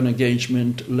we have an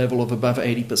engagement level of above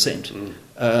 80%,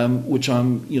 which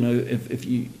I'm,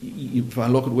 if I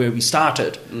look at where we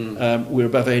started, we're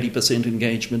above 80%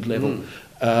 engagement level.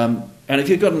 And if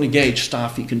you've got an engaged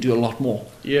staff, you can do a lot more.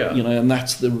 Yeah. And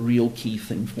that's the real key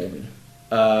thing for me.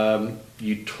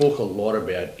 You talk a lot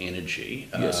about energy.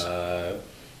 Yes.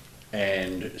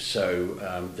 And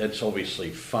so that's obviously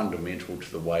fundamental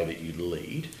to the way that you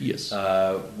lead. Yes.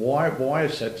 Why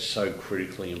is that so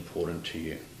critically important to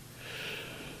you?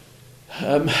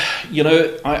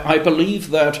 I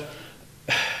believe that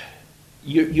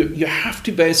you have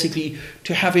to basically,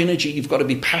 to have energy, you've got to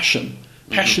be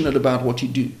passionate about what you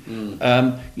do.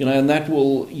 And that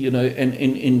will, and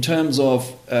in terms of,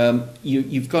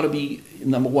 you've got to be,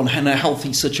 number one, in a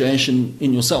healthy situation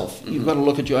in yourself. You've got to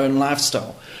look at your own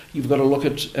lifestyle. You've got to look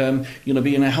at,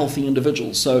 being a healthy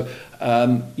individual. So,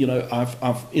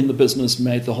 I've in the business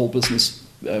made the whole business.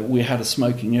 We had a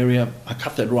smoking area. I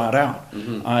cut that right out.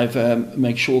 I've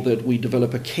made sure that we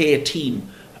develop a care team.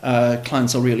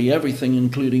 Clients are really everything,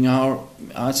 including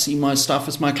I see my staff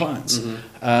as my clients.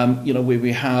 Where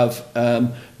we have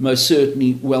most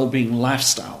certainly well-being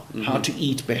lifestyle, how to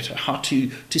eat better, how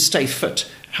to stay fit,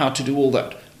 how to do all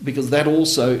that. Because that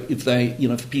also, if they,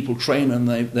 if people train and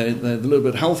they're a little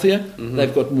bit healthier,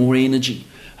 they've got more energy.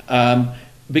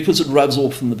 Because it rubs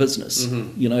off in the business.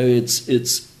 We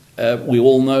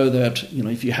all know that,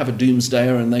 if you have a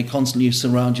doomsdayer and they constantly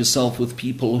surround yourself with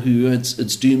people who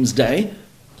it's doomsday,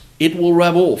 it will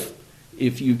rub off.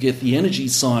 If you get the energy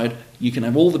side, you can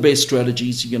have all the best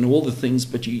strategies, you can have all the things,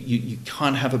 but you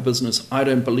can't have a business. I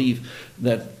don't believe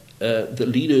that the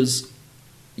leaders,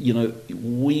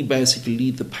 we basically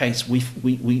lead the pace. We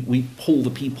pull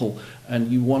the people,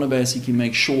 and you want to basically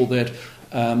make sure that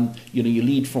you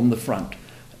lead from the front.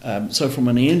 So from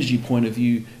an energy point of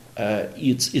view,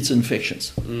 it's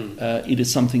infectious. It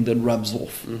is something that rubs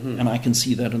off, and I can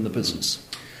see that in the business.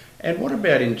 And what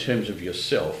about in terms of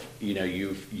yourself?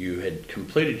 You had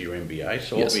completed your MBA,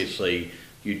 so Yes. obviously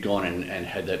you'd gone and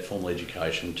had that formal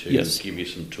education to Yes. give you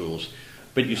some tools.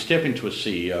 But you step into a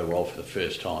CEO role for the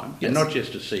first time, Yes. and not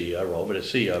just a CEO role, but a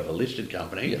CEO of a listed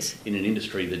company Yes. in an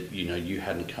industry that you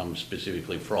hadn't come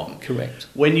specifically from. Correct.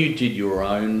 When you did your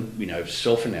own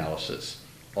self-analysis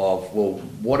of, well,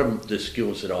 what are the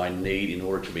skills that I need in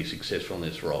order to be successful in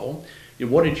this role?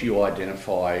 What did you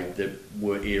identify that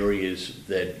were areas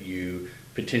that you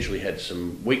potentially had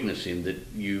some weakness in that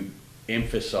you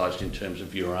emphasised in terms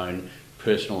of your own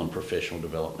personal and professional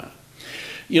development?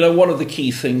 One of the key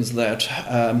things that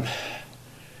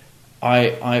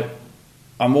I'm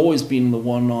always been the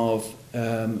one of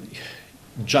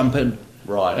jump in,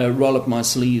 right, roll up my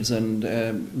sleeves, and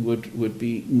would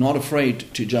be not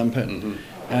afraid to jump in,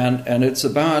 and it's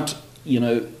about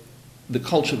the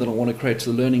culture that I want to create,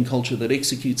 the learning culture that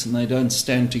executes, and they don't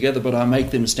stand together, but I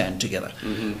make them stand together.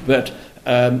 But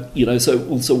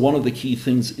so one of the key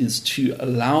things is to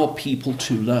allow people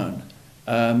to learn.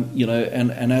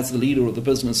 And as the leader of the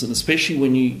business, and especially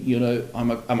when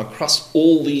I'm across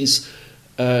all these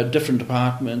different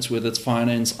departments, whether it's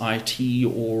finance, IT,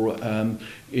 or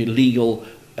legal,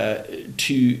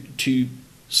 to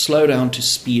slow down, to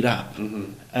speed up.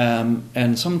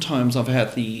 And sometimes I've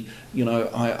had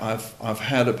I've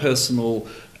had a personal.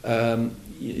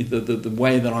 The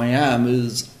way that I am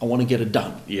is I want to get it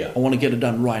done. Yeah. I want to get it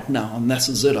done right now, and this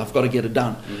is it. I've got to get it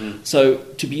done. So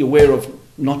to be aware of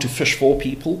not to fish for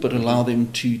people, but allow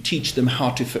them to teach them how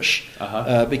to fish,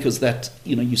 because that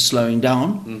you're slowing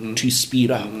down to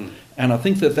speed up. And I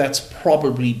think that's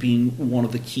probably been one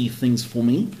of the key things for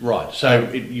me. Right.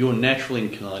 So your natural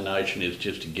inclination is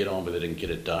just to get on with it and get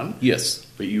it done. Yes.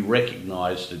 But you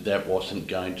recognised that wasn't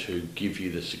going to give you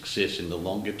the success in the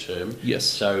longer term. Yes.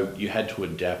 So you had to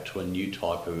adapt to a new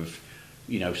type of,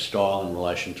 style in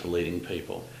relation to leading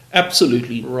people.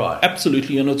 Absolutely. Right.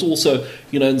 Absolutely. And it's also,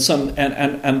 in some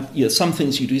some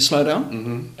things you do slow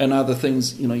down, and other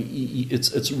things,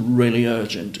 it's really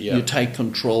urgent. Yeah. You take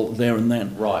control there and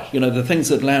then. Right. The things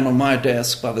that land on my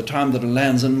desk, by the time that it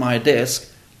lands in my desk,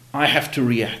 I have to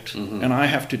react, and I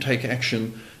have to take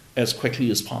action as quickly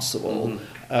as possible,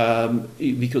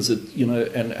 because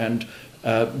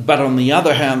but on the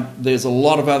other hand, there's a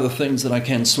lot of other things that I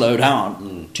can slow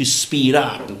down to speed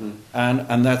up,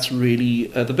 and that's really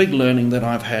the big learning that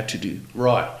I've had to do.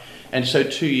 Right. And so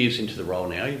 2 years into the role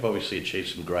now, you've obviously achieved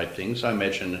some great things. I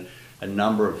imagine a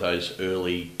number of those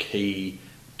early key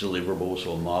deliverables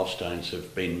or milestones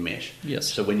have been met. Yes.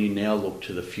 So when you now look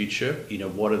to the future,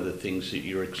 what are the things that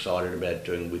you're excited about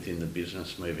doing within the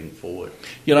business moving forward?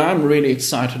 I'm really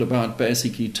excited about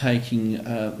basically taking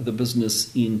the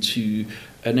business into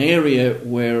an area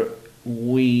where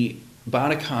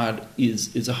Bartercard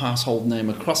is a household name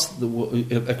across the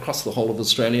whole of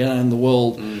Australia and the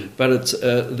world, but it's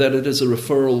that it is a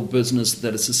referral business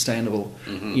that is sustainable.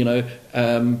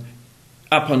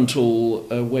 Up until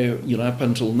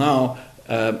now,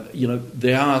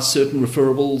 there are certain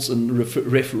referables and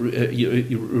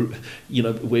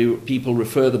where people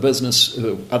refer the business,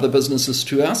 other businesses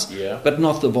to us, but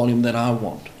not the volume that I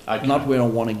want, not where I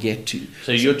want to get to.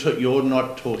 So you're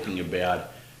not talking about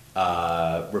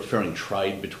referring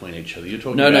trade between each other. You're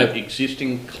talking about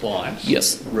existing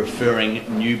clients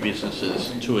referring new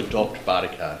businesses to adopt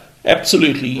Bartercard.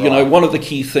 Absolutely. Right. One of the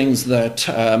key things that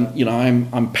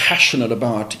I'm passionate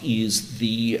about is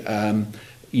I'm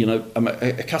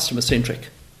a customer centric.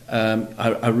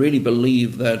 I really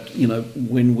believe that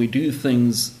when we do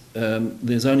things,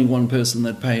 there's only one person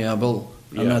that pay our bill.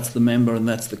 And that's the member, and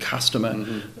that's the customer,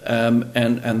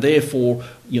 and therefore,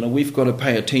 we've got to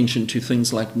pay attention to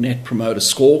things like Net Promoter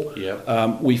Score.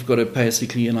 We've got to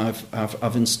basically, and I've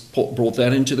brought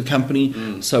that into the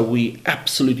company, so we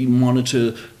absolutely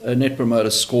monitor a Net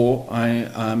Promoter Score.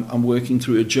 I'm working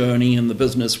through a journey in the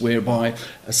business whereby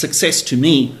a success to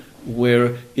me,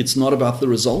 where it's not about the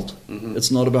result,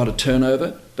 it's not about a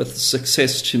turnover, but the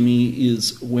success to me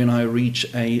is when I reach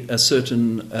a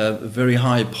certain very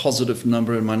high positive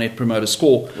number in my Net Promoter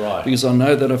Score. Right. Because I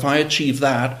know that if I achieve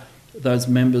that, those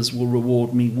members will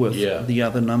reward me with the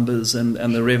other numbers and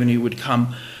the revenue would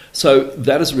come. So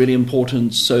that is really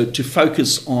important. So to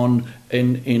focus on,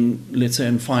 in let's say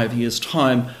in 5 years'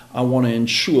 time, I want to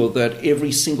ensure that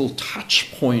every single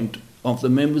touch point of the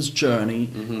member's journey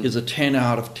is a 10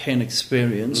 out of 10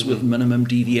 experience with minimum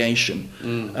deviation.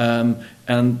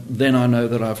 And then I know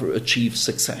that I've achieved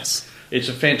success. It's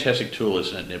a fantastic tool,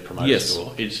 isn't it, Net Promoter Yes.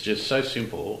 Score? It's just so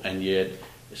simple and yet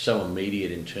so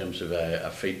immediate in terms of a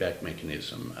feedback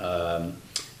mechanism.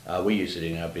 We use it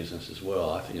in our business as well.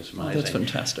 I think it's amazing. That's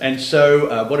fantastic. And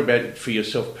so what about for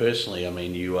yourself personally? I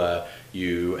mean,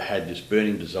 you had this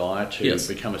burning desire to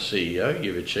become a CEO.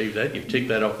 You've achieved that. You've ticked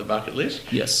that off the bucket list.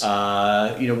 Yes.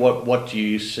 What do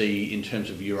you see in terms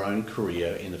of your own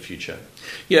career in the future?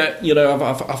 Yeah,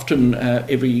 I've often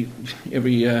every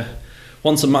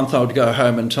once a month I would go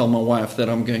home and tell my wife that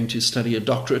I'm going to study a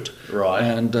doctorate. Right.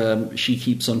 And she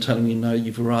keeps on telling me, no,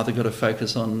 you've rather got to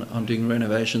focus on doing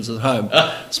renovations at home.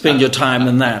 Spend your time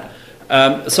in that.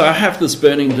 So I have this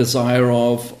burning desire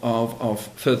of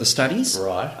further studies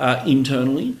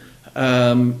internally.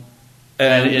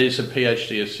 And is a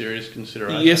PhD a serious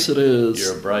consideration? Yes, it is.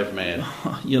 You're a brave man.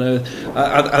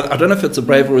 I don't know if it's a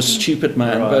brave or a stupid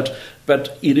man,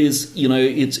 but it is.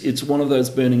 It's one of those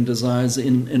burning desires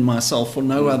in myself for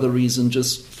no other reason,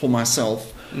 just for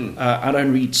myself. I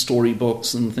don't read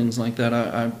storybooks and things like that.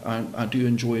 I do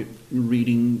enjoy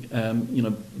reading,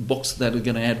 books that are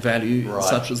going to add value,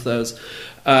 such as those.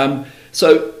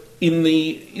 So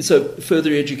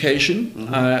further education,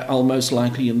 I'll most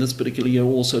likely in this particular year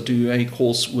also do a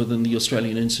course within the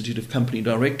Australian Institute of Company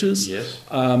Directors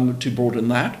to broaden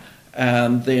that.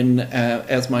 And then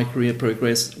as my career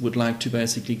progressed, would like to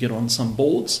basically get on some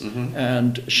boards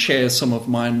and share some of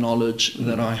my knowledge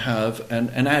that I have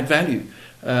and add value.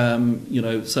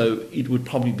 So it would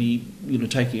probably be,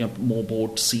 taking up more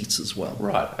board seats as well.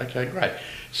 Right. Okay, great.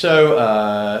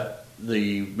 So,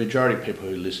 the majority of people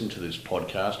who listen to this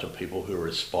podcast are people who are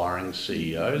aspiring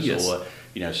CEOs or,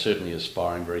 certainly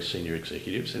aspiring very senior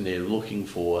executives, and they're looking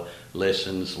for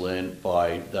lessons learned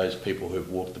by those people who've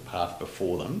walked the path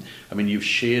before them. I mean, you've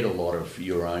shared a lot of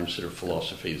your own sort of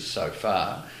philosophies so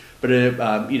far, but,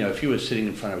 if you were sitting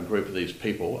in front of a group of these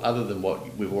people, other than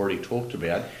what we've already talked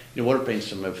about, what have been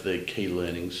some of the key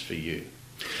learnings for you?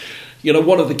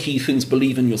 One of the key things,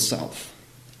 believe in yourself.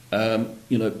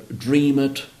 Dream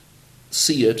it,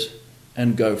 see it,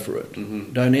 and go for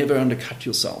it. Don't ever undercut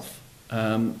yourself.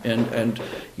 I've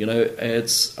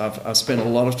spent a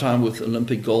lot of time with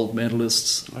Olympic gold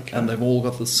medalists, and they've all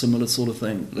got the similar sort of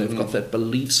thing. They've got that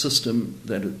belief system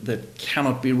that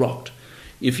cannot be rocked.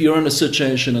 If you're in a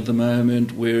situation at the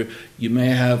moment where you may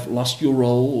have lost your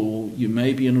role, or you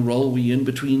may be in a role where you're in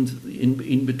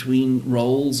between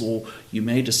roles, or you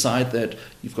may decide that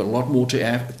you've got a lot more to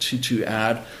add,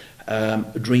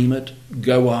 dream it,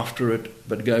 go after it,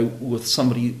 but go with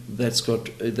somebody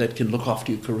that can look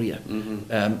after your career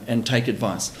and take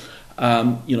advice.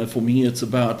 For me, it's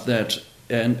about that,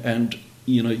 and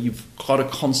you've got to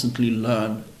constantly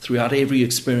learn throughout every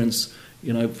experience.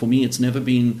 You know, for me, it's never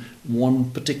been one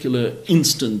particular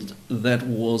instant that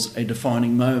was a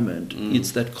defining moment.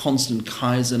 It's that constant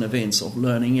Kaizen events of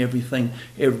learning everything.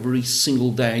 Every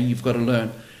single day you've got to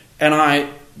learn. And I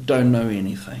don't know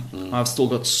anything. I've still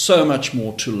got so much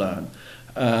more to learn.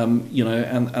 You know,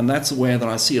 and that's the way that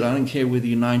I see it. I don't care whether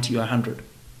you're 90 or 100.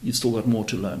 You've still got more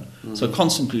to learn. So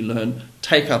constantly learn,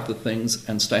 take up the things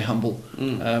and stay humble,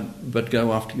 but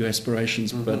go after your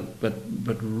aspirations,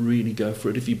 but really go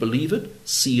for it. If you believe it,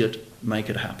 see it,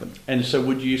 make it happen. And so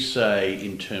would you say,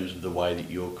 in terms of the way that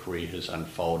your career has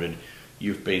unfolded,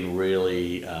 you've been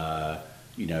really,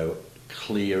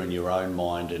 clear in your own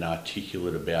mind and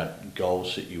articulate about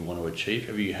goals that you want to achieve?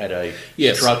 Have you had a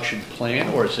structured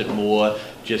plan, or is it more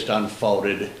just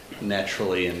unfolded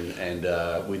naturally and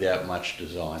without much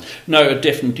design? No, it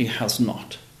definitely has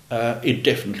not. It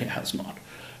definitely has not.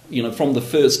 You know, from the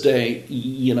first day,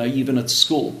 you know, even at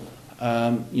school,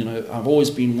 you know, I've always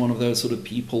been one of those sort of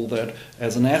people that,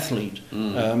 as an athlete,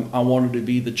 I wanted to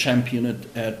be the champion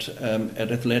at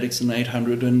athletics and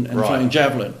 800 and throwing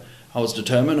javelin. I was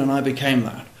determined, and I became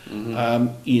that.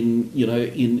 In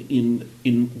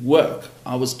work,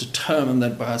 I was determined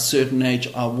that by a certain age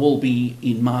I will be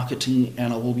in marketing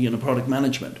and I will be in a product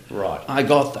management. Right. I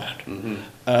got that.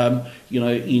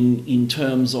 In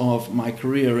terms of my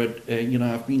career,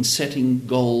 I've been setting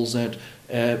goals at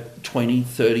 20,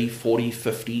 30, 40,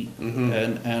 50,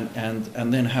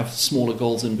 and then have smaller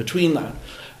goals in between that.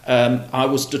 I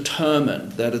was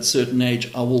determined that at a certain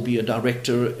age I will be a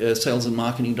director, a sales and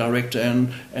marketing director,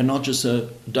 and not just a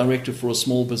director for a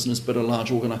small business but a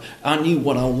large organization. I knew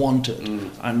what I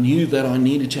wanted. I knew that I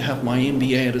needed to have my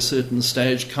MBA at a certain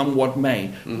stage, come what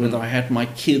may, whether I had my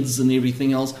kids and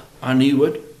everything else. I knew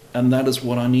it, and that is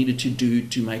what I needed to do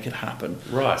to make it happen.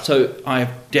 Right. So I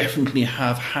definitely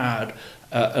have had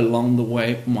along the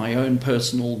way my own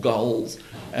personal goals,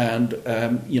 and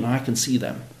I can see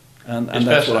them. And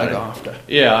that's what I go after.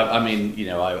 Yeah, I mean,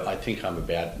 I think I'm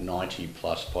about 90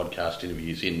 plus podcast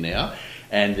interviews in now,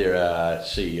 and there are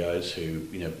CEOs who,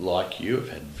 like you, have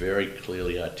had very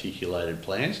clearly articulated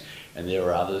plans, and there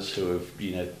are others who have,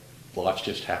 life's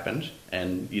just happened,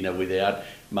 and, without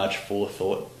much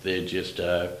forethought, they just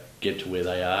get to where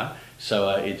they are. So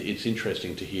it's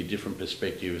interesting to hear different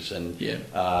perspectives, and,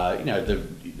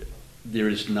 there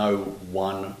is no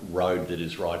one road that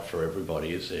is right for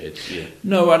everybody, is there?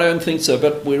 No, I don't think so.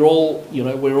 But we're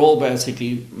all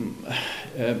basically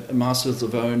masters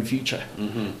of our own future.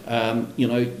 And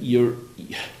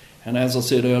as I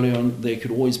said earlier on, there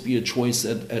could always be a choice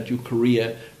at your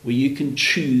career where you can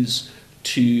choose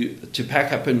to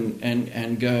pack up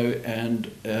and go and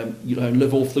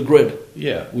live off the grid.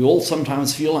 Yeah, we all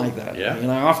sometimes feel like that. Yeah,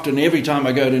 often every time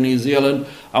I go to New Zealand,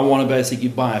 I want to basically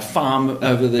buy a farm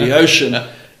over the ocean.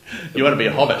 You want to be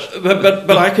a hobbit,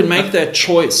 but I can make that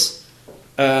choice.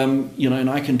 And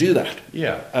I can do that.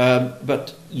 Yeah.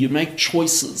 But you make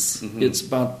choices. It's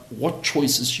about what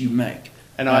choices you make.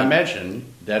 And I imagine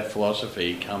that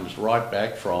philosophy comes right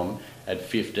back from at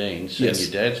 15, seeing your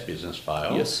dad's business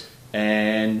fail. Yes.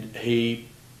 And he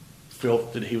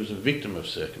felt that he was a victim of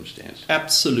circumstance.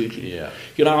 Absolutely. Yeah.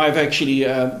 I've actually,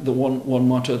 the one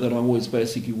motto that I always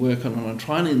basically work on, and I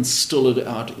try and instill it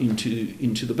out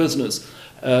into the business,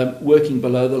 working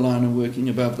below the line and working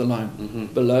above the line.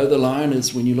 Below the line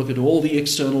is when you look at all the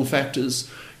external factors,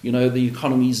 the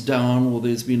economy's down, or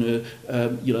there's been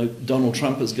Donald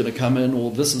Trump is going to come in, or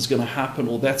this is going to happen,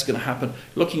 or that's going to happen.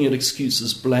 Looking at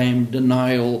excuses, blame,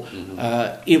 denial,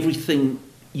 everything.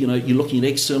 You're looking at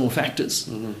external factors,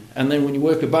 and then when you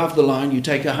work above the line, you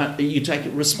take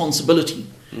responsibility,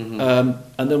 and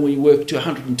then when you work to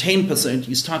 110%,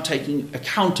 you start taking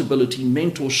accountability,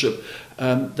 mentorship,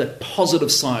 that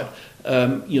positive side,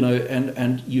 and you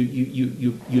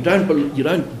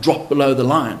don't drop below the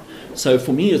line. So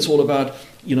for me, it's all about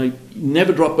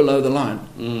never drop below the line,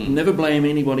 never blame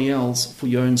anybody else for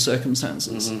your own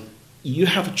circumstances. You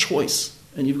have a choice.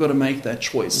 And you've got to make that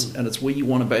choice, and it's where you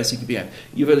want to basically be at.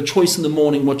 You've got a choice in the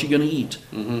morning what you're going to eat.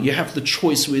 You have the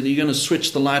choice whether you're going to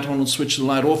switch the light on or switch the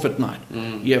light off at night.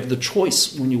 You have the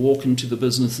choice when you walk into the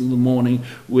business in the morning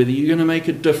whether you're going to make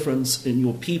a difference in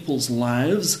your people's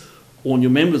lives or in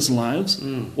your members' lives,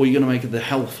 or you're going to make it the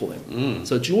hell for them.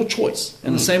 So it's your choice.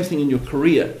 And the same thing in your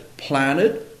career. Plan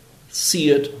it,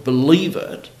 see it, believe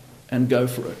it, and go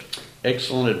for it.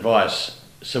 Excellent advice.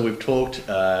 So we've talked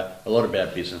a lot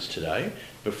about business today.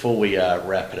 Before we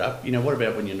wrap it up, what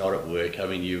about when you're not at work? I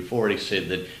mean, you've already said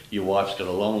that your wife's got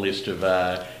a long list of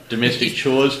domestic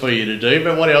chores for you to do,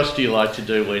 but what else do you like to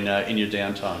do when in your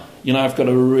downtime? I've got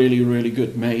a really, really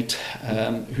good mate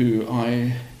who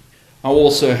I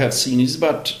also have seen, he's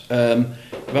about 10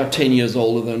 years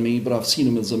older than me, but I've seen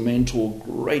him as a mentor,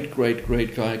 great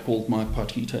guy called Mike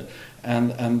Partita.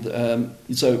 And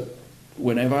so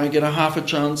whenever I get a half a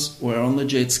chance, we're on the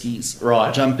jet skis,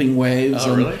 right, jumping waves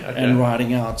and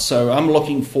riding out. So I'm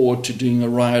looking forward to doing a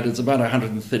ride. It's about a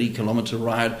 130-kilometre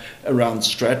ride around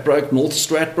Stradbroke, North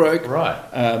Stradbroke.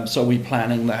 Right. So we're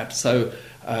planning that. So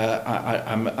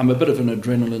I'm a bit of an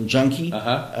adrenaline junkie.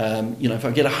 If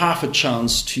I get a half a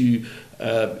chance to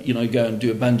go and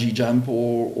do a bungee jump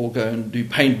or go and do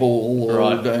paintball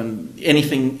or go and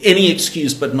any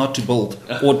excuse but not to build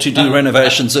or to do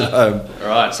renovations at home.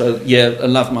 Right. So yeah, I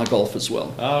love my golf as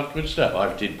well. Oh, good stuff.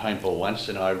 I did paintball once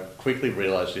and I quickly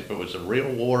realised if it was a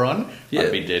real war on,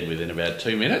 I'd be dead within about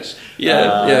 2 minutes.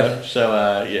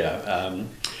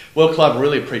 Well, Clive, I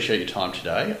really appreciate your time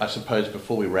today. I suppose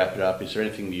before we wrap it up, is there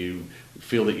anything you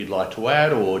feel that you'd like to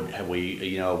add, or are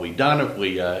we done? Have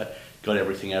we got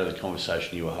everything out of the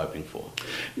conversation you were hoping for?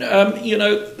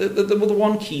 The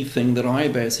one key thing that I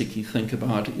basically think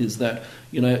about is that,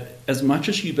 as much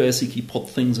as you basically put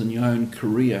things in your own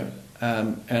career,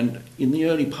 and in the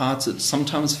early parts, it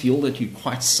sometimes feel that you're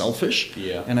quite selfish.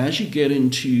 Yeah. And as you get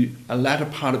into a latter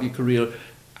part of your career,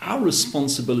 our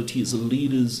responsibility as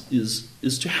leaders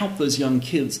is to help those young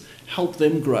kids, help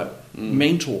them grow,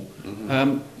 mentor,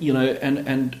 and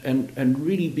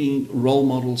really being role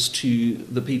models to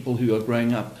the people who are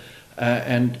growing up,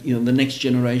 and the next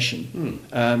generation.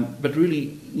 But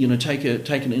really, take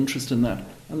an interest in that.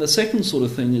 And the second sort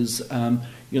of thing is,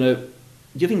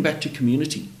 giving back to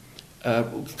community. A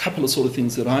couple of sort of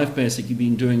things that I've basically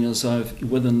been doing is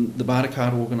within the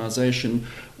Bartercard organisation,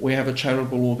 we have a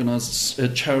charitable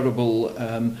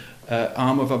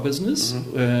arm of our business,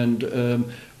 and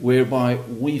whereby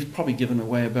we've probably given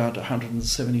away about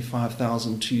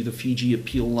 175,000 to the Fiji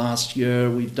Appeal last year.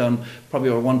 We've done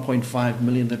probably 1.5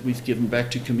 million that we've given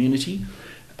back to community.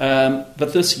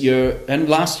 But this year and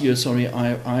last year,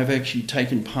 I've actually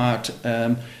taken part.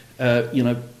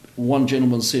 One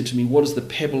gentleman said to me, "What is the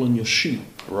pebble in your shoe?"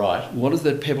 Right. What is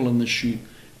that pebble in the shoe?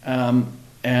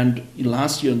 And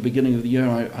last year, in the beginning of the year,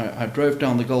 I drove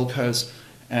down the Gold Coast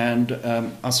and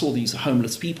I saw these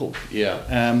homeless people. Yeah.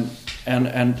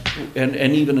 And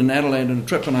even in Adelaide on a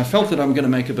trip, and I felt that I'm going to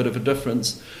make a bit of a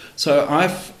difference. So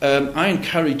I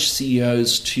encourage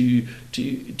CEOs to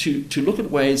look at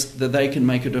ways that they can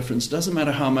make a difference. Doesn't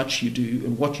matter how much you do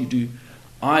and what you do.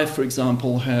 I, for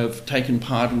example, have taken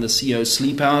part in the CEO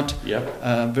Sleep Out. Yep.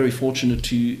 Very fortunate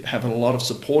to have a lot of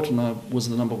support, and I was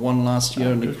the number one last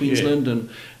year in Queensland,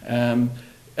 and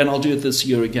I'll do it this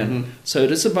year again. So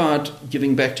it is about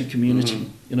giving back to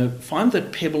community. Find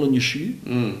that pebble in your shoe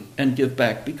and give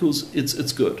back, because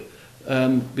it's good.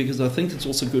 Because I think it's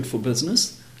also good for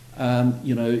business. By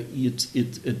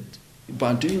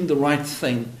doing the right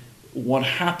thing, what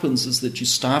happens is that your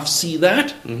staff see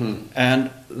that and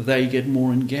they get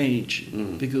more engaged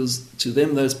because to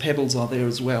them those pebbles are there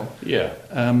as well. Yeah.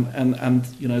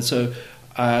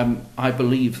 I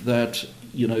believe that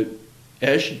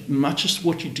as much as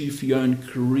what you do for your own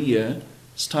career,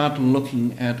 start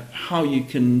looking at how you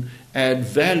can add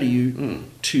value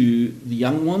to the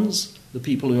young ones, the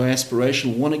people who are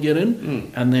aspirational, want to get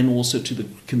in, and then also to the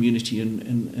community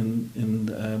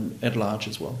at large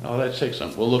as well. Oh, that's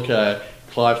excellent. Well, look,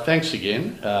 Clive, thanks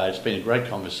again. It's been a great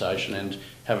conversation, and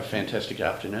have a fantastic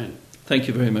afternoon. Thank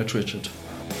you very much, Richard.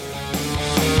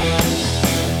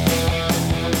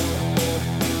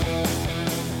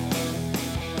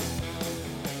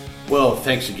 Well,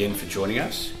 thanks again for joining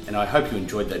us, and I hope you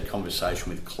enjoyed that conversation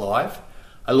with Clive.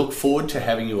 I look forward to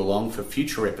having you along for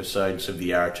future episodes of the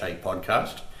Arrowtake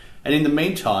podcast, and in the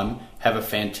meantime, have a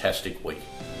fantastic week.